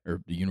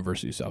 or the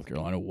University of South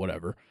Carolina,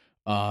 whatever.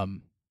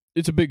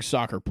 It's a big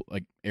soccer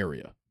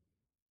area.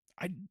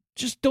 I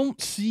just don't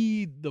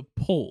see the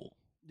pull.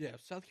 Yeah,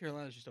 South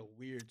Carolina's just a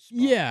weird spot.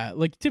 Yeah,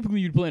 like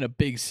typically you'd play in a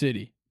big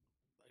city.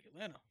 Like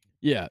Atlanta.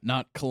 Yeah,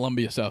 not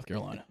Columbia, South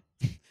Carolina.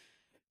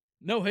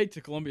 No hate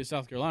to Columbia,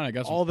 South Carolina. I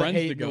got some all the friends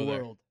hate to in go the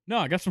there. world. No,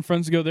 I got some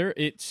friends to go there.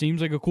 It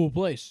seems like a cool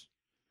place.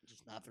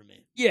 Just not for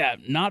me. Yeah,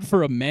 not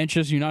for a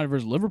Manchester United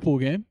versus Liverpool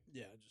game.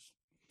 Yeah, just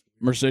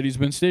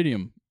Mercedes-Benz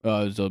Stadium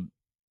is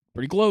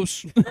pretty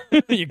close.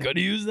 You could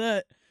have used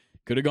that.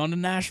 Could have gone to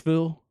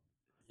Nashville.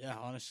 Yeah,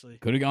 honestly.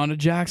 Could have gone to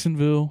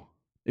Jacksonville.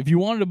 If you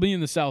wanted to be in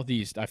the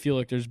Southeast, I feel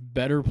like there's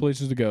better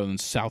places to go than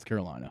South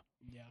Carolina.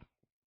 Yeah.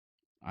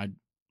 I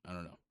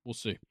don't know. We'll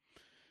see.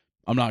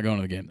 I'm not going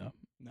to the game, though.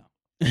 No.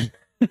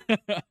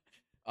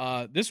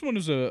 This one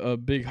is a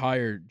big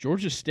hire.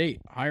 Georgia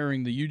State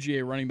hiring the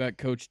UGA running back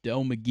coach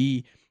Del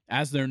McGee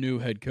as their new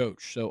head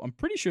coach. So I'm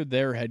pretty sure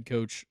their head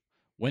coach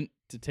went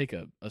to take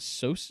a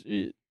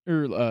associate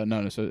or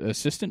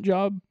assistant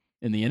job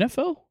in the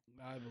NFL.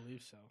 I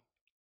believe so.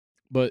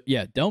 But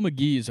yeah, Del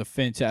McGee is a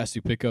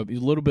fantastic pickup.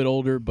 He's a little bit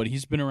older, but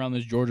he's been around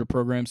this Georgia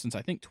program since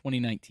I think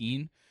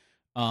 2019.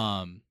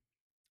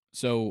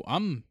 So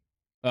I'm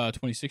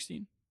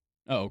 2016.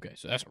 Oh, okay.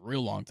 So that's a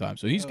real long time.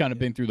 So he's kind of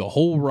been through the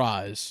whole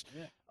rise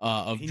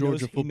of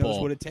Georgia football. He knows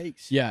what it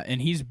takes. Yeah,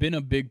 and he's been a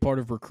big part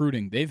of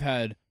recruiting. They've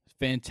had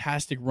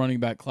fantastic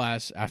running back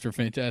class after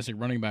fantastic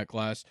running back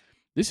class.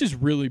 This is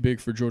really big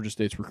for Georgia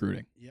State's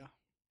recruiting. Yeah.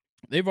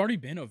 They've already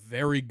been a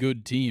very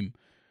good team.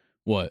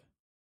 What?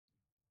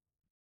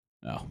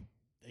 No.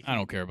 I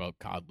don't care about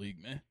COD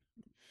League, man.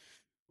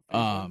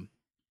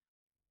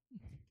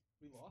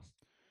 We lost?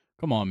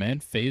 Come on, man.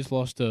 FaZe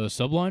lost to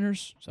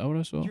Subliners? Is that what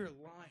I saw? You're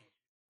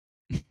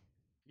lying.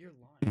 You're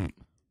lying.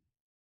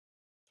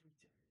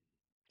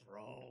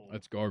 Bro.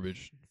 That's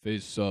garbage.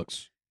 FaZe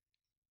sucks.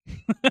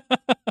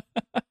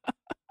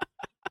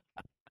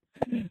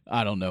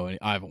 I don't know.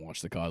 I haven't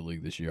watched the COD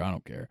League this year. I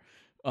don't care.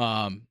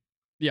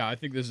 Yeah, I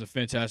think this is a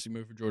fantastic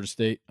move for Georgia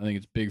State. I think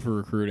it's big for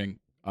recruiting.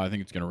 I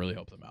think it's going to really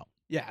help them out.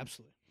 Yeah,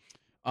 absolutely.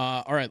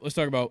 All right, let's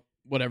talk about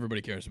what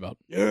everybody cares about.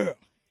 Yeah.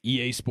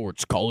 EA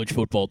Sports College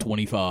Football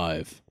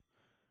 25.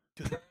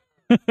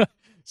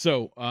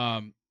 So,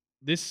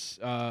 this,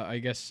 I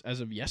guess, as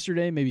of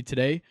yesterday, maybe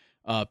today,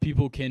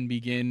 people can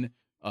begin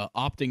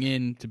opting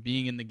in to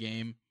being in the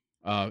game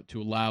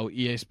to allow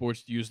EA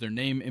Sports to use their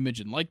name, image,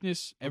 and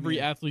likeness. Every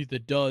yeah. athlete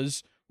that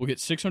does will get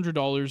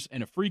 $600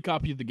 and a free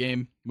copy of the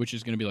game, which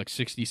is going to be like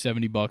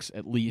 $60-$70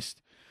 at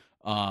least.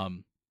 I'll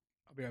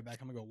be right back.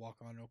 I'm going to go walk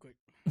on real quick.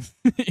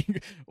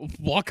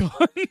 Walk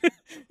on?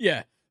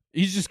 Yeah.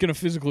 He's just going to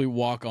physically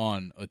walk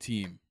on a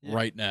team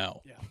right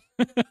now. Yeah.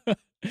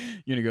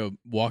 You're going to go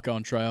walk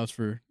on tryouts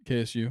for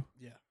KSU?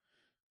 Yeah.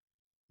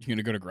 You're going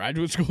to go to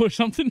graduate school or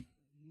something?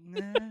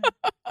 Nah.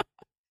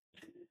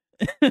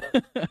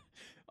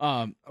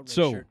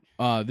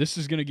 This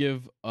is going to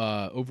give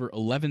over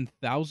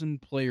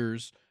 11,000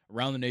 players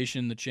around the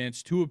nation the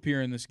chance to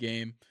appear in this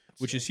game,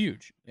 which is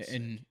huge.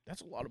 And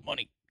that's a lot of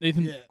money.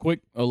 Nathan,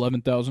 quick,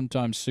 11,000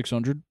 times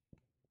 600.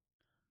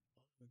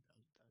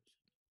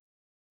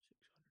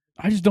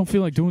 I just don't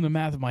feel like doing the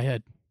math in my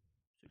head.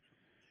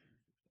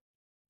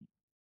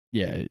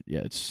 Yeah,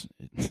 you're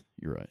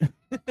right.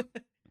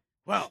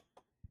 Wow.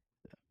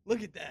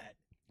 Look at that.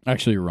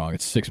 Actually, you're wrong.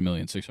 It's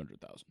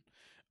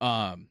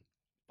 6,600,000.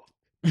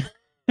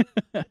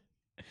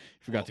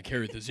 Forgot to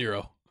carry the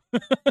zero.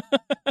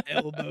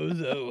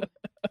 Elbozo.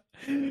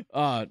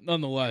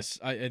 Nonetheless,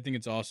 I think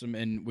it's awesome,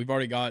 and we've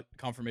already got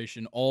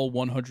confirmation. All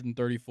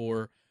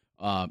 134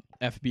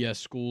 FBS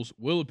schools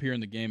will appear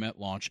in the game at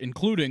launch,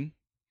 including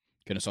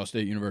Kennesaw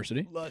State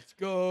University. Let's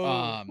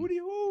go.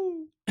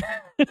 Hoo-dee-hoo.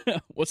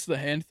 What's the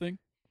hand thing?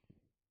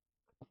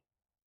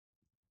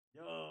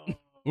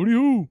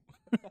 Hoo-dee-hoo.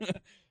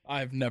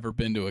 I've never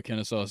been to a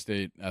Kennesaw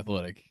State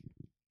athletic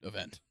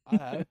event. I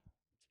have.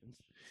 It's been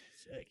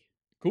sick.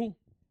 Cool.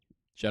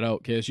 Shout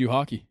out KSU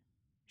hockey.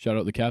 Shout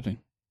out the captain,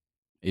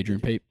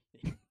 Adrian Pape.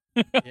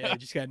 Yeah, he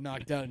just got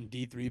knocked out in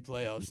D3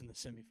 playoffs in the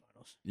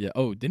semifinals. Yeah.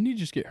 Oh, didn't he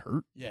just get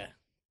hurt? Yeah.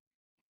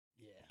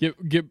 Yeah.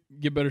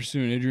 Get better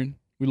soon, Adrian.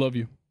 We love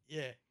you.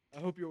 Yeah. I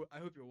hope you're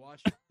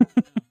watching.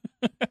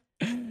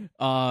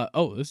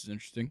 This is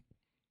interesting.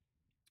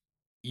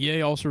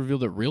 EA also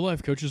revealed that real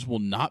life coaches will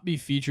not be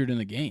featured in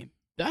the game.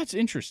 That's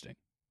interesting.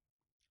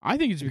 I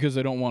think it's because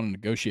they don't want to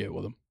negotiate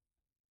with them.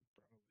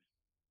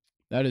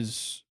 That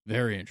is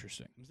very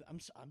interesting. I'm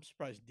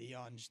surprised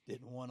Dion just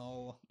didn't want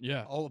all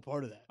a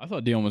part of that. I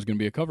thought Dion was going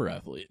to be a cover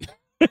athlete.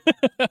 They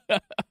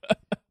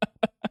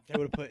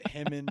would have put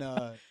him in.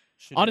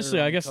 Honestly,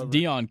 I guess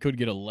Dion could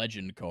get a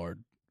legend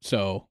card.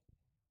 So,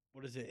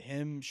 what is it?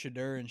 Him,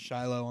 Shadur, and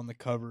Shiloh on the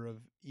cover of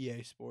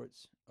EA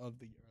Sports of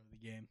the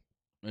game.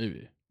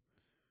 Maybe.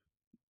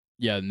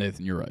 Yeah,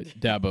 Nathan, you're right.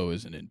 Dabo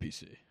is an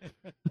NPC.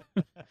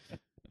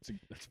 That's a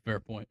fair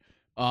point.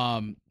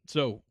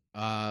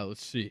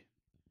 Let's see.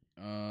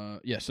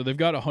 So they've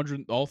got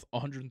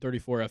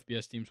 134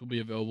 FBS teams will be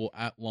available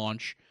at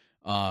launch.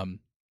 And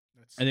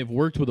they've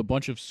worked with a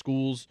bunch of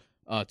schools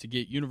to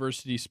get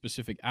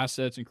university-specific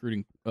assets,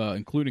 including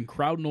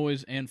crowd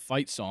noise and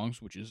fight songs,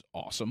 which is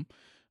awesome.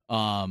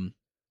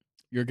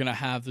 You're going to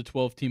have the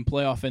 12-team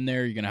playoff in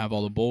there. You're going to have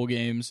all the bowl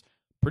games.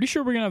 Pretty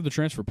sure we're going to have the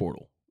transfer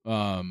portal.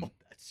 That's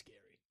scary.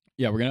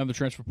 Yeah, we're going to have the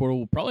transfer portal.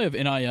 We'll probably have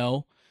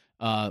NIL,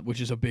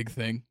 which is a big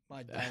thing.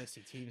 My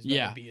dynasty team is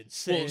going to be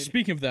insane. Well,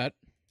 speaking of that,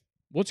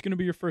 what's going to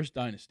be your first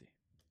dynasty?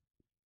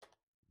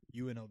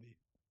 UNLV.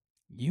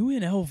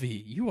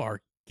 UNLV. You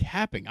are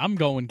capping. I'm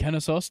going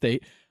Kennesaw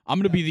State. I'm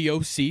going to be the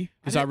OC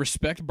because I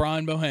respect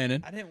Brian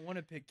Bohannon. I didn't want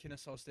to pick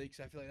Kennesaw State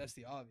because I feel like that's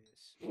the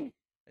obvious.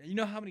 You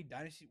know how many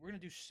dynasties? We're going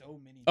to do so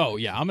many. Oh,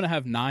 yeah. I'm going to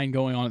have 9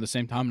 going on at the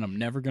same time, and I'm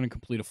never going to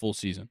complete a full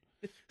season.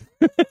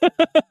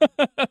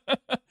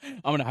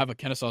 I'm going to have a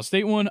Kennesaw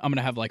State one. I'm going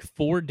to have like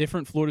 4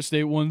 different Florida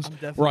State ones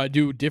where I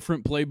do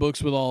different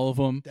playbooks with all of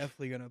them.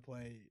 Definitely going to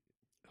play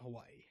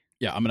Hawaii.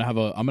 Yeah, I'm going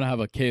to have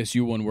a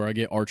KSU one where I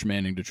get Arch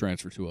Manning to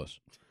transfer to us.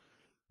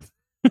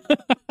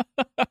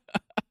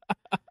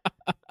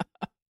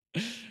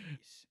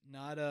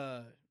 Not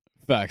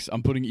Facts.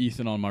 I'm putting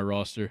Ethan on my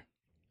roster.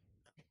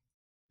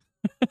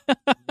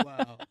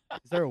 Wow.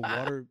 Is there a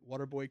water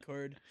boy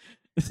card?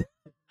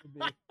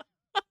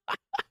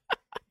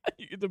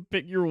 You get to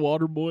pick your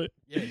water boy.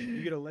 Yeah,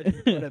 you get a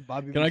legend card at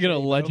Bobby. Can I get a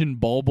legend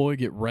ball boy?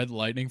 Get Red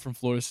Lightning from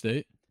Florida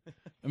State.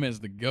 That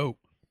man's the GOAT.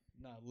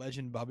 Nah,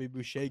 legend Bobby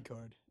Boucher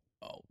card.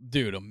 Oh,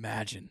 dude,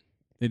 imagine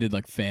they did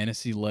like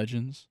fantasy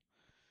legends.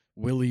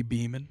 Willie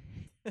Beeman.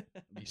 That'd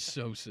be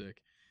so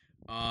sick.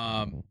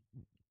 I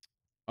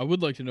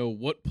would like to know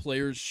what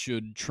players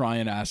should try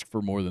and ask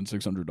for more than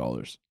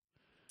 $600.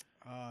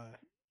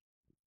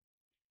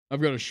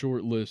 I've got a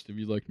short list if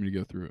you'd like me to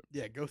go through it.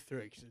 Yeah, go through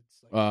it. 'Cause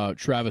it's like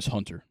Travis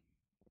Hunter.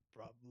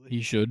 Probably.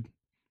 He should.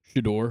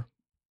 Shador.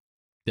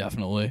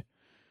 Definitely.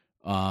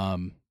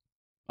 I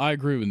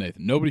agree with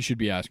Nathan. Nobody should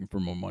be asking for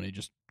more money.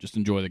 Just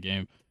enjoy the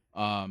game.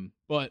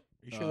 But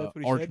you sure that's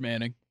what he Arch said?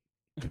 Manning.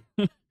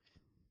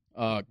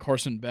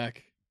 Carson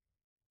Beck.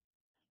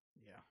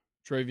 Yeah.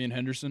 Travian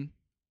Henderson.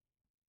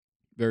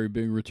 Very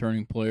big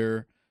returning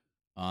player.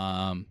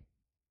 That's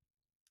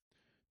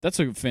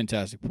a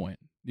fantastic point.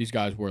 These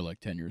guys were like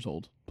 10 years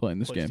old playing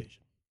this game.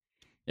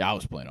 Yeah, I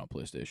was playing on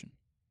PlayStation.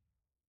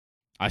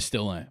 I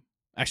still am.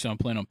 Actually, I'm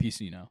playing on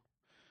PC now.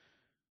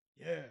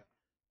 Yeah.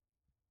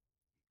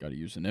 Got to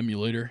use an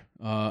emulator.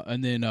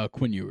 And then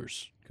Quinn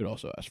Ewers could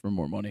also ask for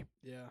more money.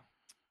 Yeah.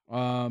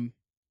 All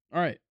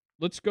right.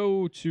 Let's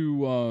go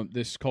to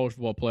this college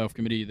football playoff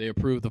committee. They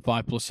approved the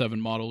 5+7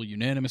 model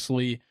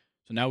unanimously.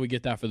 So now we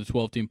get that for the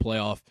 12-team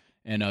playoff.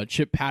 And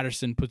Chip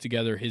Patterson put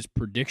together his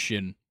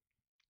prediction,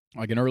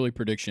 like an early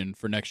prediction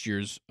for next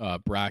year's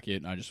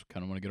bracket. And I just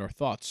kind of want to get our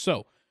thoughts.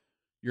 So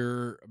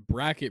your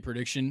bracket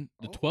prediction,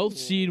 the 12th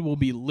seed will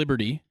be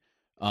Liberty,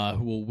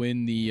 who will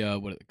win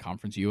the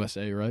Conference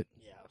USA, right?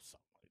 Yeah,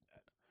 something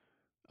like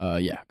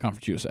that. Yeah,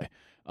 Conference USA.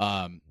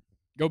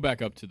 Go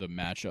back up to the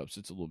matchups.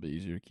 It's a little bit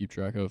easier to keep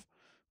track of.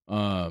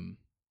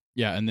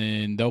 Yeah, and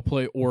then they'll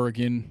play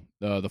Oregon,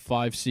 the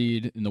 5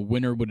 seed, and the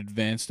winner would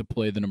advance to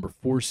play the number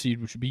 4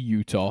 seed, which would be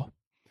Utah.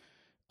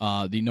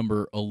 The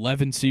number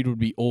 11 seed would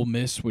be Ole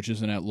Miss, which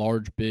is an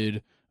at-large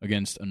bid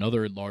against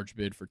another at-large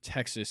bid for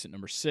Texas at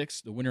number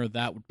 6. The winner of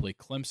that would play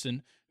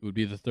Clemson, who would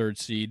be the 3rd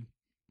seed.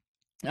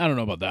 I don't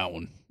know about that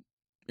one.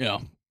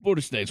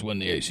 Florida State's win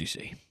the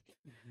ACC.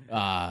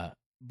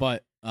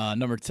 But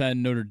number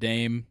 10, Notre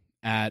Dame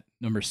at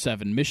number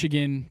 7,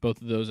 Michigan.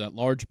 Both of those at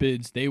large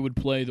bids. They would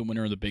play the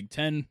winner of the Big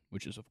Ten,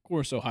 which is, of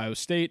course, Ohio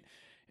State.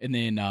 And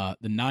then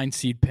the 9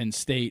 seed Penn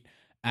State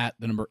at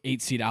the number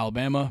 8 seed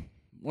Alabama.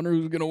 Wonder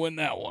who's going to win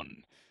that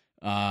one.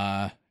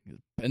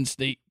 Penn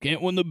State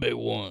can't win the big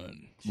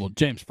one. Well,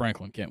 James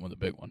Franklin can't win the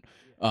big one.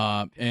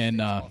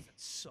 Offense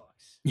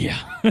sucks. Yeah,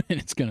 and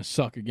it's going to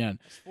suck again.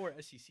 It's 4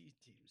 SEC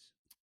teams.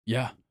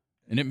 Yeah,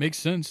 and it makes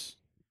sense.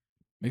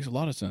 Makes a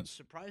lot of sense.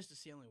 Surprised to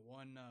see only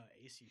one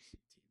ACC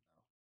team,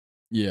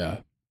 though. Yeah.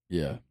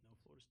 No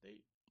Florida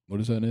State.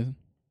 What is that, Nathan?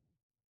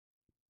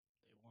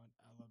 They want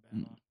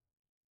Alabama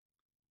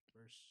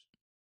versus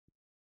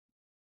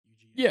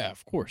UGA. Yeah,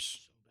 of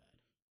course. So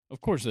bad.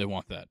 Of course they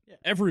want that. Yeah.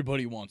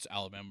 Everybody wants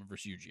Alabama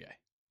versus UGA.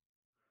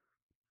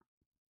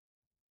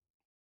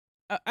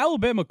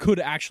 Alabama could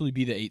actually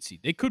be the 8 seed.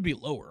 They could be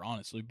lower,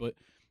 honestly, but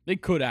they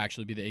could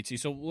actually be the 8 seed.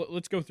 So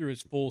let's go through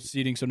his full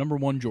seeding. So number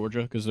 1,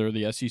 Georgia, because they're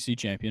the SEC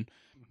champion.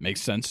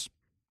 Makes sense.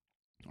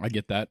 I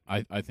get that.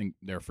 I think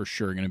they're for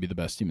sure going to be the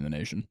best team in the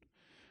nation.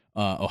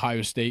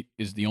 Ohio State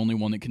is the only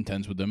one that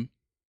contends with them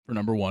for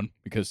number 1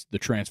 because the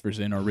transfers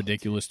in are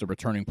ridiculous. The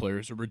returning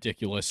players are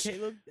ridiculous.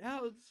 Caleb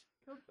Downs,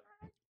 come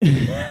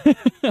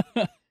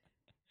back.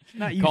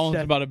 Not you, Colin's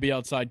Seth. about to be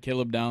outside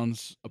Caleb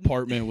Downs'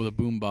 apartment with a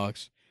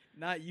boombox.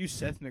 Not you,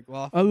 Seth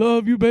McLaughlin. I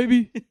love you,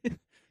 baby.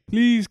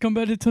 Please come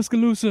back to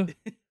Tuscaloosa.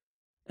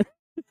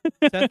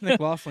 Seth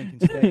McLaughlin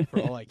can stay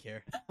for all I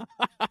care.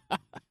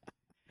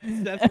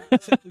 Seth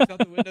looks out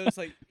the window. It's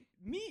like,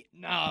 me?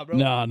 Nah, bro.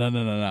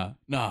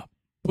 Nah.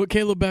 Put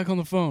Caleb back on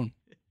the phone.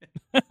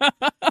 You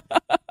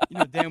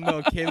know damn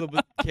well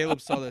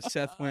Caleb saw that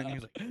Seth went and he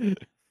was like,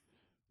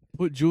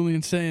 Put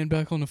Julian Sand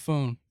back on the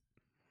phone.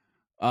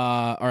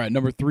 All right,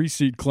 number 3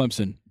 seed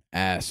Clemson.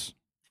 Ass.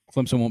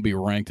 Clemson won't be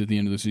ranked at the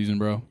end of the season,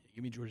 bro.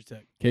 give me Georgia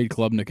Tech. Cade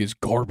Klubnik is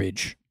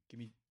garbage. Give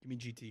me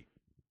GT.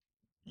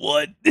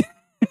 What?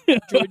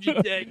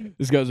 Georgia Tech.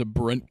 This guy's a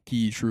Brent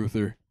Key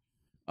truther.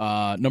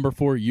 Number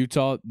 4,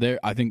 Utah.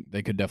 I think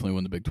they could definitely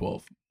win the Big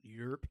 12.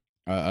 Europe.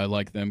 I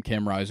like them.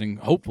 Cam Rising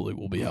hopefully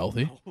will be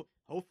healthy.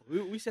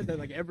 Hopefully. We said that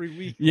like every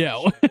week.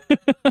 Yeah.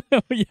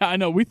 Yeah, I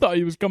know. We thought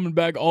he was coming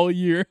back all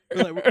year.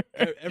 Every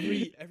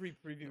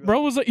preview.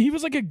 Bro was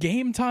like a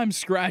game time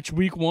scratch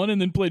week 1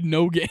 and then played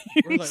no games.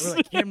 We're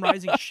like Cam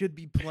Rising should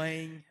be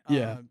playing.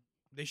 Yeah.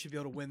 They should be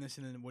able to win this,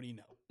 and then what do you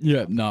know?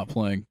 Yeah, not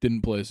playing.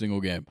 Didn't play a single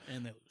game.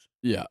 And they lose.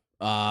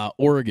 Yeah.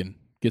 Oregon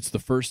gets the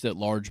first at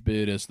large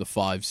bid as the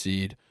 5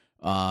 seed.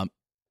 Kind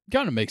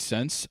of makes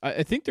sense.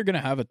 I think they're going to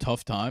have a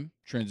tough time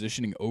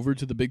transitioning over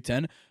to the Big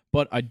Ten,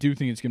 but I do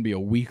think it's going to be a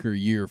weaker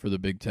year for the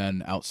Big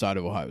Ten outside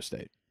of Ohio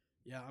State.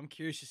 Yeah, I'm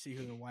curious to see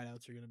who the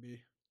wideouts are going to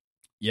be.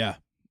 Yeah,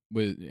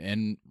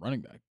 and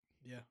running back.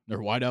 Yeah. Their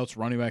wideouts,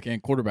 running back,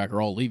 and quarterback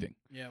are all leaving.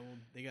 Yeah, well,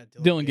 they got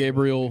Dylan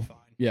Gabriel. Fine.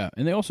 Yeah,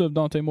 and they also have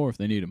Dante Moore if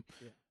they need him,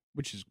 Yeah.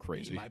 which is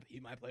crazy. He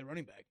might play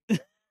running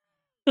back.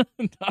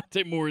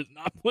 Dante Moore is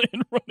not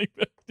playing running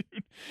back,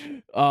 dude.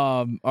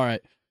 All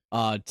right.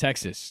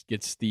 Texas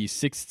gets the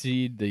 6th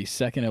seed, the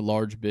 2nd at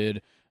large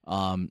bid.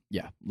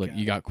 Yeah, look,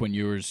 you got Quinn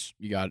Ewers,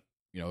 you got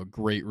a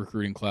great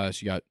recruiting class,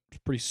 you got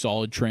pretty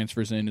solid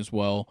transfers in as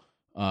well.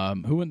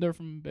 Who went there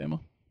from Bama?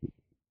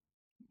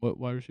 What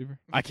wide receiver?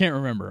 I can't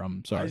remember.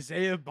 I'm sorry.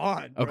 Isaiah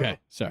Bond. Bro. Okay,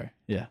 sorry.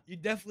 Yeah. You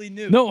definitely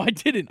knew. No, I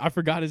didn't. I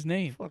forgot his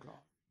name. Fuck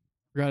off.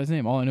 Forgot his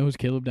name. All I know is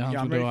Caleb Downs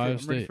Yeah, with Ohio I'm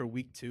ready State. for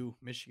week 2,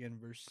 Michigan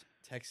versus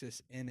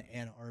Texas in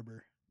Ann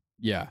Arbor.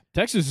 Yeah,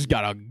 Texas has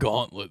got a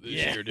gauntlet this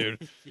Yeah. year,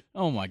 dude.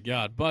 Oh my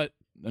God! But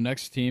the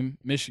next team,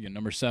 Michigan,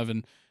 number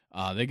 7,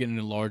 they get in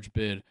a large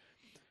bid.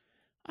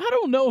 I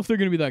don't know if they're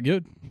going to be that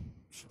good.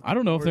 I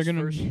don't know if they're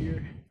going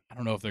to. I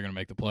don't know if they're going to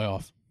make the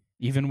playoff.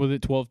 Even with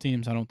it 12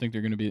 teams, I don't think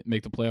they're going to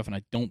make the playoff, and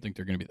I don't think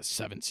they're going to be the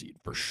 7th seed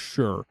for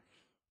sure.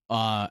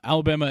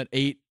 Alabama at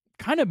 8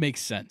 kind of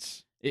makes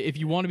sense. If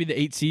you want to be the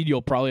 8th seed,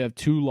 you'll probably have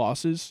 2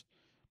 losses.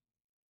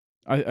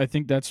 I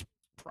think that's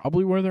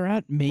probably where they're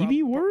at.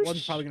 Maybe worse.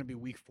 One's probably going to be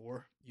week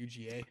 4,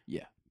 UGA.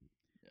 Yeah.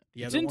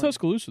 The It's other in one,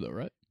 Tuscaloosa, though,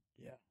 right?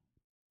 Yeah.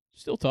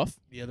 Still tough.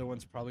 The other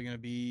one's probably going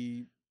to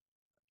be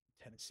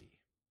Tennessee.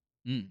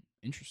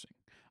 Interesting.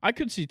 I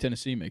could see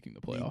Tennessee making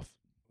the playoff.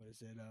 What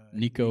is it?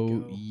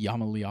 Nico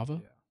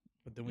Yamaliava? Yeah.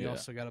 But then we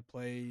also got to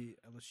play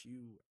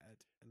LSU at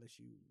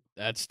LSU.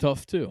 That's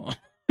tough, too.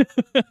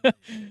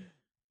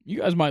 You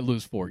guys might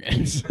lose 4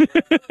 games.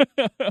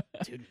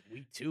 Dude,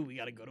 week 2, we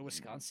got to go to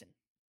Wisconsin.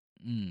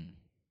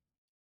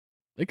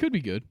 They could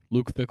be good.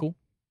 Luke Fickell.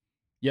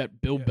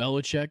 Yet Bill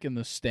Belichick in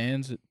the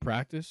stands at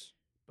practice.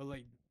 But,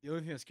 like, the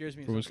only thing that scares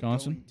me is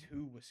Wisconsin?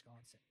 going to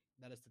Wisconsin.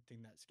 That is the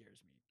thing that scares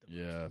me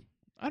the most.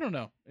 I don't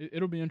know.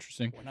 It'll be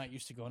interesting. We're not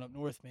used to going up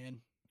north, man.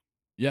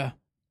 Yeah,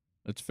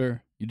 that's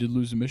fair. You did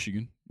lose to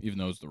Michigan, even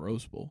though it's the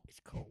Rose Bowl. It's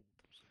cold.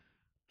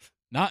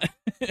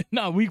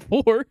 Not week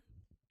 4.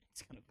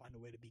 It's going to find a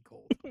way to be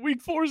cold.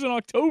 Week 4 is in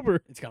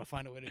October. It's going to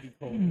find a way to be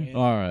cold, man.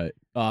 All right.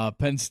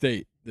 Penn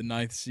State, the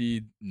 9th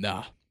seed.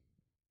 Nah.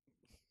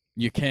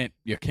 You can't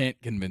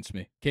convince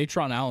me.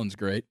 Katron Allen's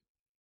great.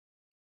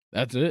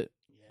 That's it.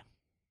 Yeah.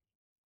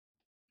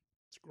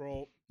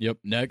 Scroll. Yep.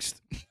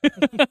 Next.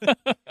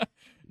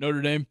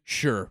 Notre Dame.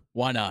 Sure.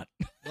 Why not?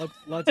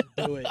 Let's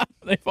do it.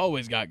 They've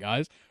always got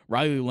guys.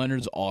 Riley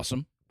Leonard's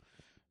awesome.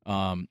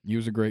 He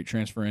was a great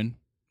transfer in.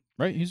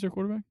 Right? He's their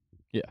quarterback?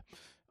 Yeah.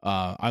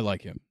 I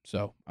like him.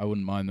 So I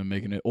wouldn't mind them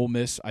making it. Ole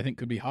Miss, I think,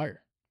 could be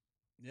higher.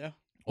 Yeah.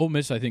 Ole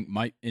Miss, I think,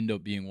 might end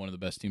up being one of the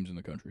best teams in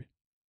the country.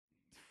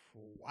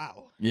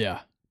 Wow.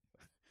 Yeah.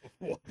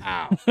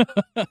 Wow.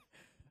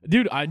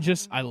 Dude,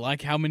 I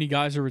like how many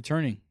guys are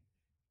returning.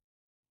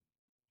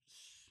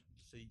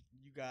 So you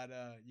got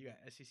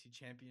SEC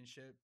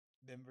championship,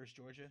 them versus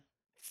Georgia?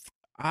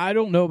 I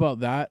don't know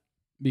about that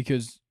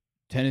because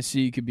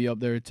Tennessee could be up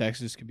there,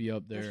 Texas could be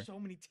up there. There's so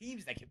many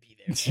teams that could be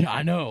there.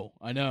 I know.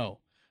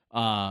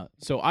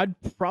 So I'd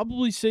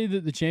probably say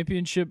that the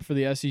championship for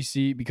the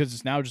SEC, because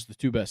it's now just the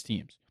 2 best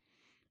teams.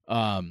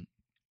 I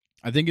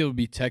think it would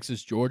be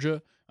Texas,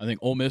 Georgia. I think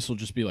Ole Miss will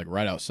just be like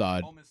right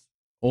outside.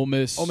 Ole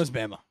Miss,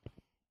 Bama.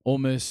 Ole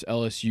Miss,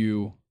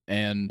 LSU,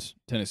 and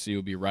Tennessee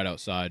will be right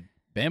outside.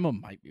 Bama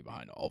might be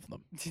behind all of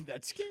them.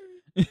 That's scary.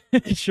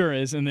 It sure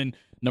is. And then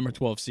number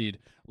 12 seed,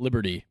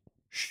 Liberty.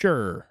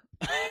 Sure.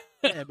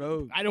 Yeah,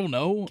 bro. I don't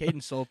know.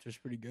 Caden Salter's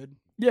pretty good.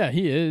 Yeah,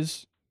 he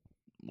is.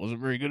 Wasn't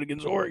very good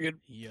against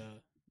Oregon. He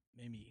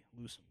made me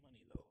lose some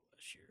money though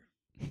last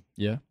year.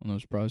 Yeah, on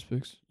those prize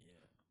picks. Yeah.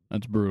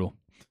 That's brutal.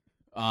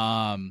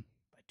 By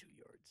 2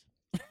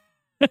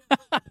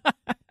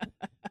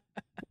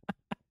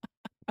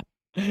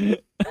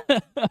 yards.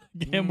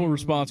 Gamble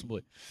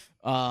responsibly.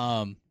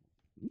 Yeah,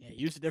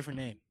 use a different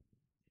name.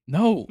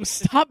 No,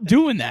 stop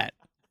doing that.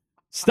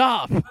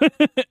 Stop.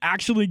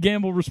 Actually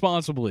gamble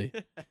responsibly.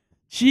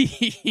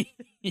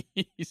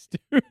 Jeez,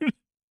 dude.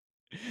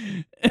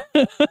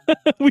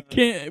 we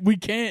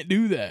can't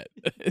do that.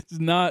 It's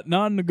not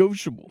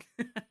non-negotiable.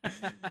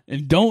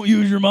 And don't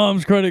use your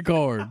mom's credit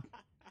card.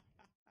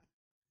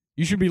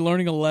 You should be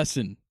learning a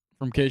lesson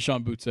from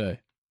Keishon Butte.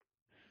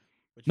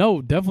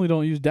 No, definitely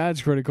don't use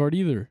dad's credit card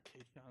either.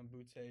 Keishon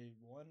Butte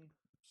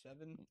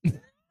 1-7.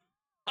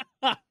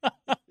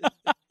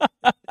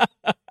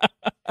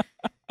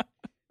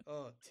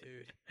 Oh,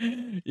 dude.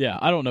 Yeah,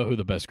 I don't know who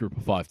the best group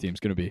of 5 team's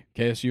going to be.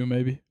 KSU,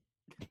 maybe?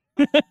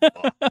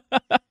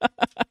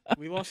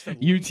 We lost to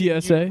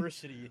UTSA?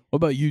 University. What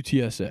about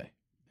UTSA?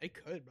 They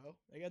could, bro.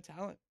 They got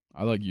talent.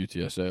 I like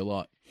UTSA a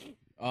lot.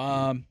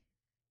 All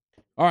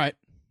right.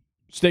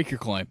 Stake your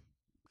claim.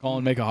 Call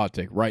and make a hot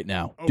take right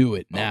now. Do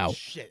it now. Oh,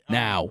 shit.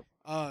 Now.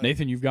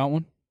 Nathan, you've got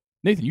one?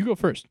 Nathan, you go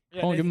first.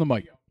 Yeah, Call and give him the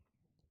mic.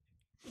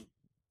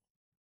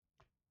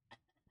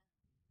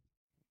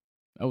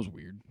 That was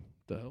weird.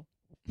 What the hell?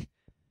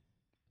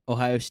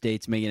 Ohio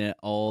State's making it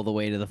all the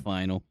way to the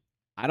final.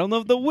 I don't know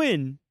if they'll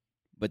win,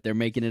 but they're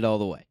making it all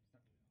the way.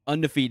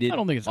 Undefeated. I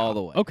don't think it's all hot.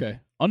 the way. Okay.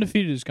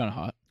 Undefeated is kind of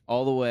hot.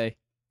 All the way.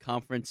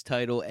 Conference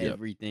title,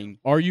 everything.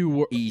 Are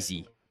you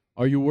Easy.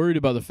 Are you worried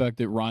about the fact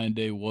that Ryan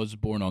Day was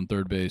born on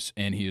third base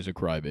and he is a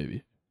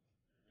crybaby?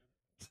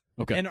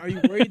 Okay. And are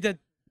you worried that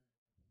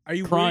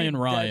Crying worried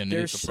Ryan that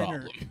their is a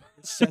center problem.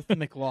 is Seth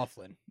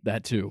McLaughlin?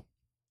 That too.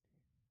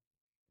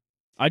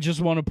 I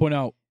just want to point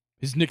out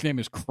his nickname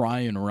is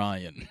Crying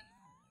Ryan.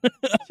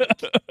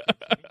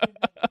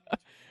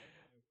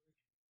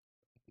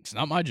 It's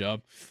not my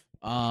job.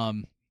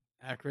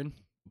 Akron.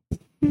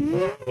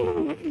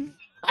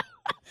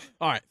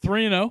 All right,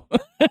 3-0.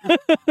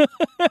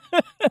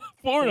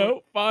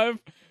 4-0. 5.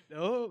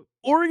 No,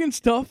 Oregon's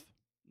tough.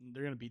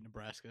 they're gonna beat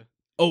Nebraska.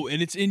 Oh,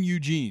 and it's in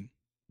Eugene.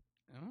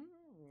 Oh.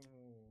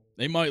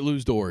 They might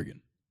lose to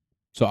Oregon.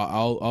 So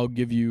I'll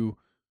give you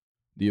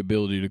the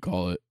ability to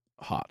call it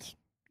hot.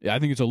 Yeah, I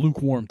think it's a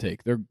lukewarm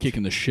take. They're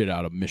kicking the shit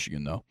out of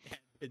Michigan, though.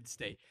 Penn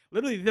State.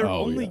 Literally, their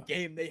only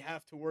game they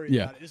have to worry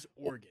about is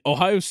Oregon.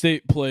 Ohio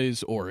State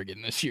plays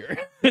Oregon this year.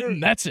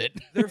 And that's it.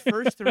 Their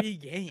first 3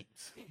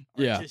 games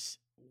are just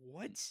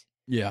what?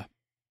 Yeah.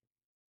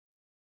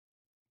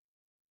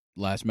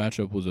 Last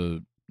matchup was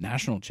a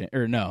national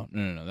or no.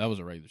 That was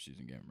a regular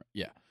season game. Right?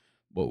 Yeah.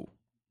 Whoa.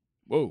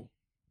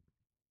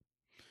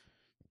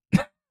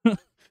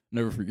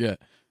 Never forget.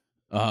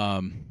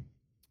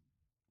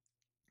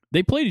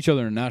 They played each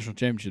other in a national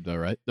championship, though,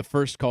 right? The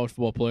first college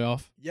football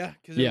playoff. Yeah,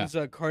 because Yeah. it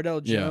was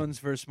Cardell Yeah. Jones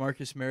versus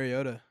Marcus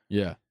Mariota.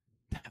 Yeah.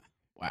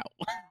 Wow.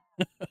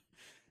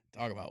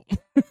 Talk about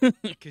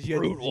Because you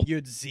brutal.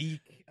 had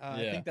Zeke.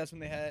 I Yeah. think that's when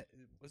they had.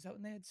 Was that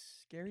when they had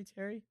Scary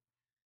Terry?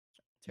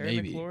 Terry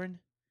Maybe. McLaurin.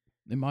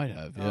 They might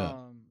have, yeah.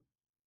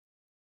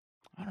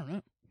 I don't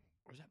know.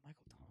 Or was that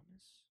Michael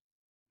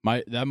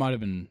Thomas? That might have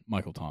been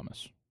Michael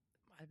Thomas.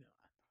 I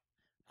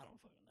don't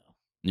fucking know.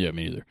 Yeah,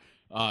 me either.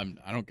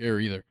 I don't care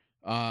either.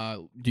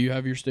 Do you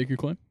have your stake your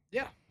claim?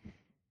 Yeah.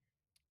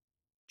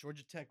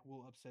 Georgia Tech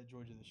will upset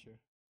Georgia this year.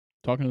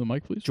 Talking to the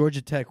mic, please.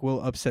 Georgia Tech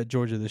will upset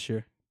Georgia this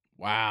year.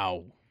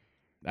 Wow,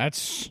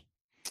 that's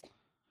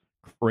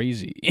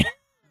crazy.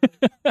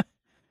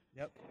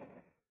 Yep.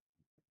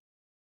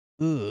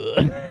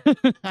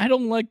 Ugh. I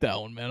don't like that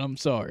one, man. I'm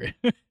sorry.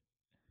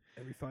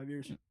 Every 5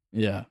 years.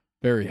 Yeah,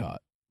 very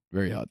hot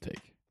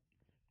take.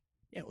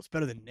 Yeah, well, it's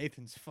better than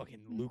Nathan's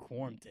fucking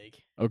lukewarm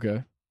take.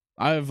 Okay,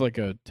 I have like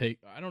a take.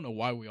 I don't know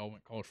why we all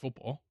went college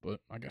football, but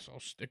I guess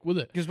I'll stick with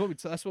it. Because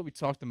that's what we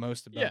talked the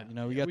most about. Yeah, You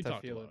know, we yeah, got that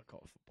talked a feeling. lot of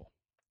college football.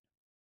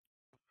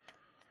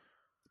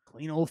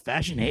 Clean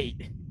old-fashioned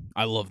hate.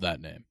 I love that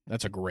name.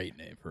 That's a great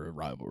name for a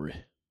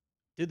rivalry.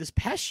 Dude, this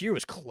past year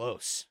was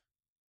close.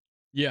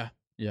 Yeah,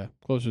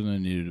 closer than it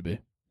needed to be,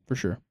 for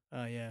sure.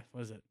 Yeah.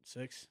 What is it?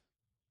 6?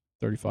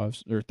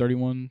 35 or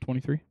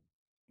 31-23.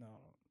 No.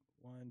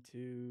 1,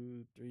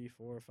 2, 3,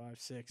 4, 5,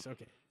 6.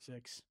 Okay,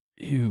 6.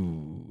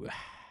 Ew.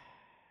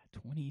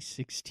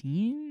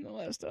 2016, the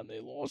last time they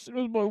lost, it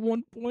was by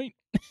 1 point.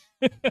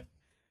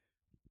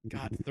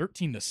 God,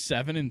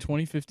 13-7 in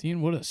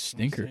 2015. What a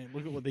stinker!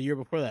 Look at what the year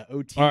before that.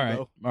 OT.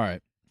 All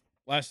right.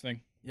 Last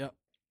thing. Yep.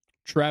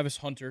 Travis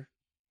Hunter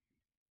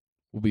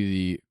will be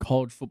the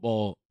college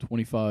football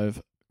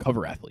 25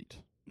 cover athlete.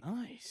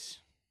 Nice.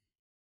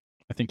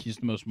 I think he's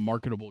the most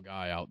marketable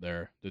guy out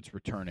there that's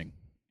returning.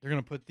 They're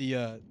gonna put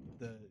the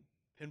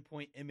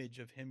pinpoint image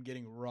of him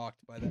getting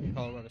rocked by that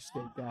Colorado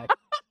State guy.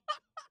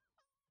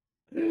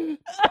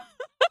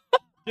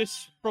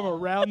 Just from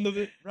around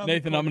the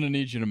Nathan, I'm going to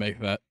need you to make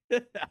that.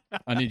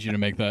 I need you to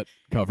make that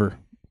cover.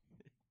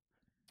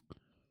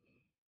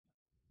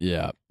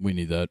 Yeah, we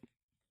need that.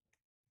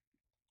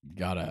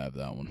 Gotta have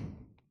that one.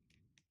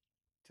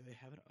 Do they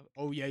have it?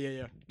 Oh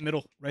yeah.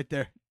 Middle, right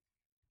there.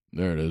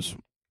 There it is.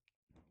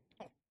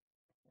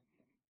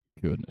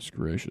 Goodness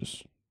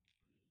gracious.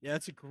 Yeah,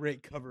 that's a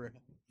great cover.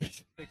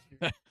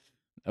 That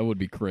would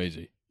be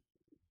crazy.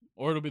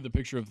 Or it'll be the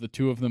picture of the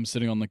two of them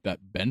sitting on like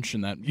that bench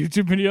in that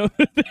YouTube video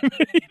that they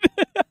made.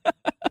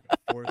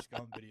 Forrest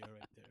Gump video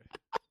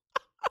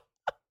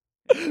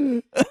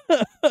right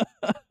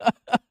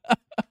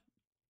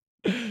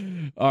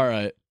there. All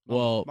right.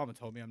 Well, Mama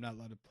told me I'm not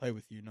allowed to play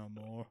with you no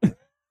more.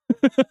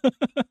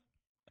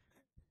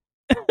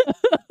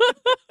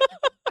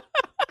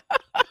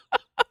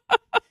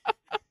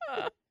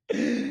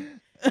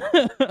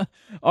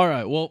 all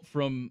right. Well,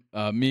 from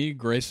me,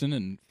 Grayson,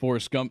 and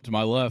Forrest Gump to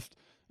my left,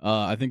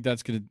 I think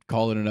that's going to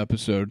call it an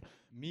episode.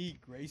 Me,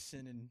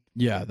 Grayson, and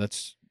Yeah,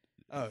 that's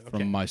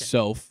from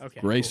myself, Okay,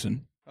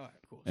 Grayson, all right,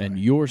 cool. and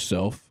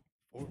yourself,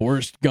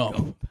 Forrest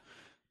Gump.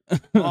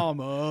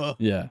 Mama.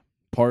 Yeah,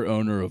 part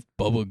owner of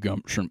Bubba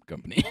Gump Shrimp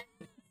Company.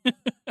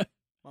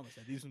 Mama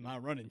said these are my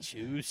running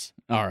shoes.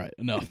 All right,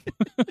 enough.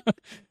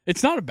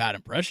 It's not a bad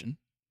impression.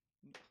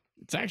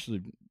 It's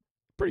actually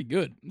pretty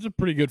good. It's a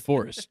pretty good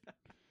Forrest.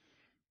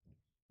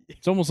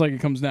 It's almost like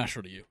it comes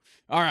natural to you.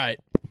 All right.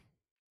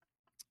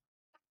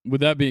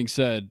 With that being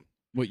said,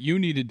 what you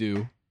need to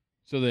do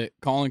so that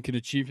Colin can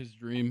achieve his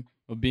dream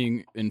of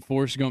being in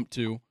Forrest Gump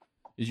 2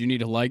 is you need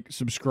to like,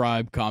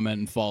 subscribe, comment,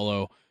 and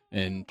follow,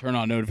 and turn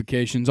on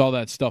notifications, all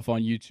that stuff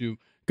on YouTube.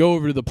 Go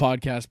over to the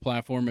podcast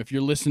platform. If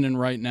you're listening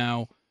right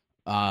now,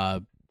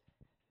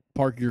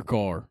 park your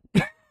car.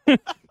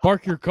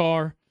 Park your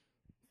car,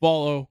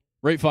 follow,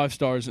 rate 5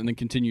 stars, and then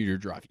continue your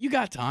drive. You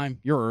got time.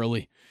 You're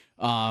early.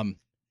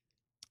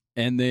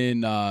 And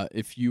then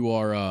if you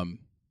are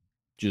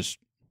just,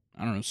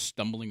 I don't know,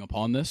 stumbling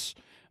upon this,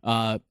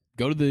 go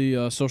to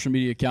the social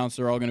media accounts.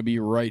 They're all going to be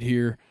right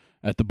here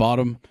at the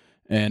bottom.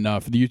 And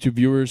for the YouTube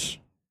viewers,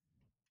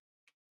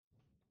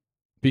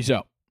 peace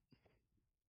out.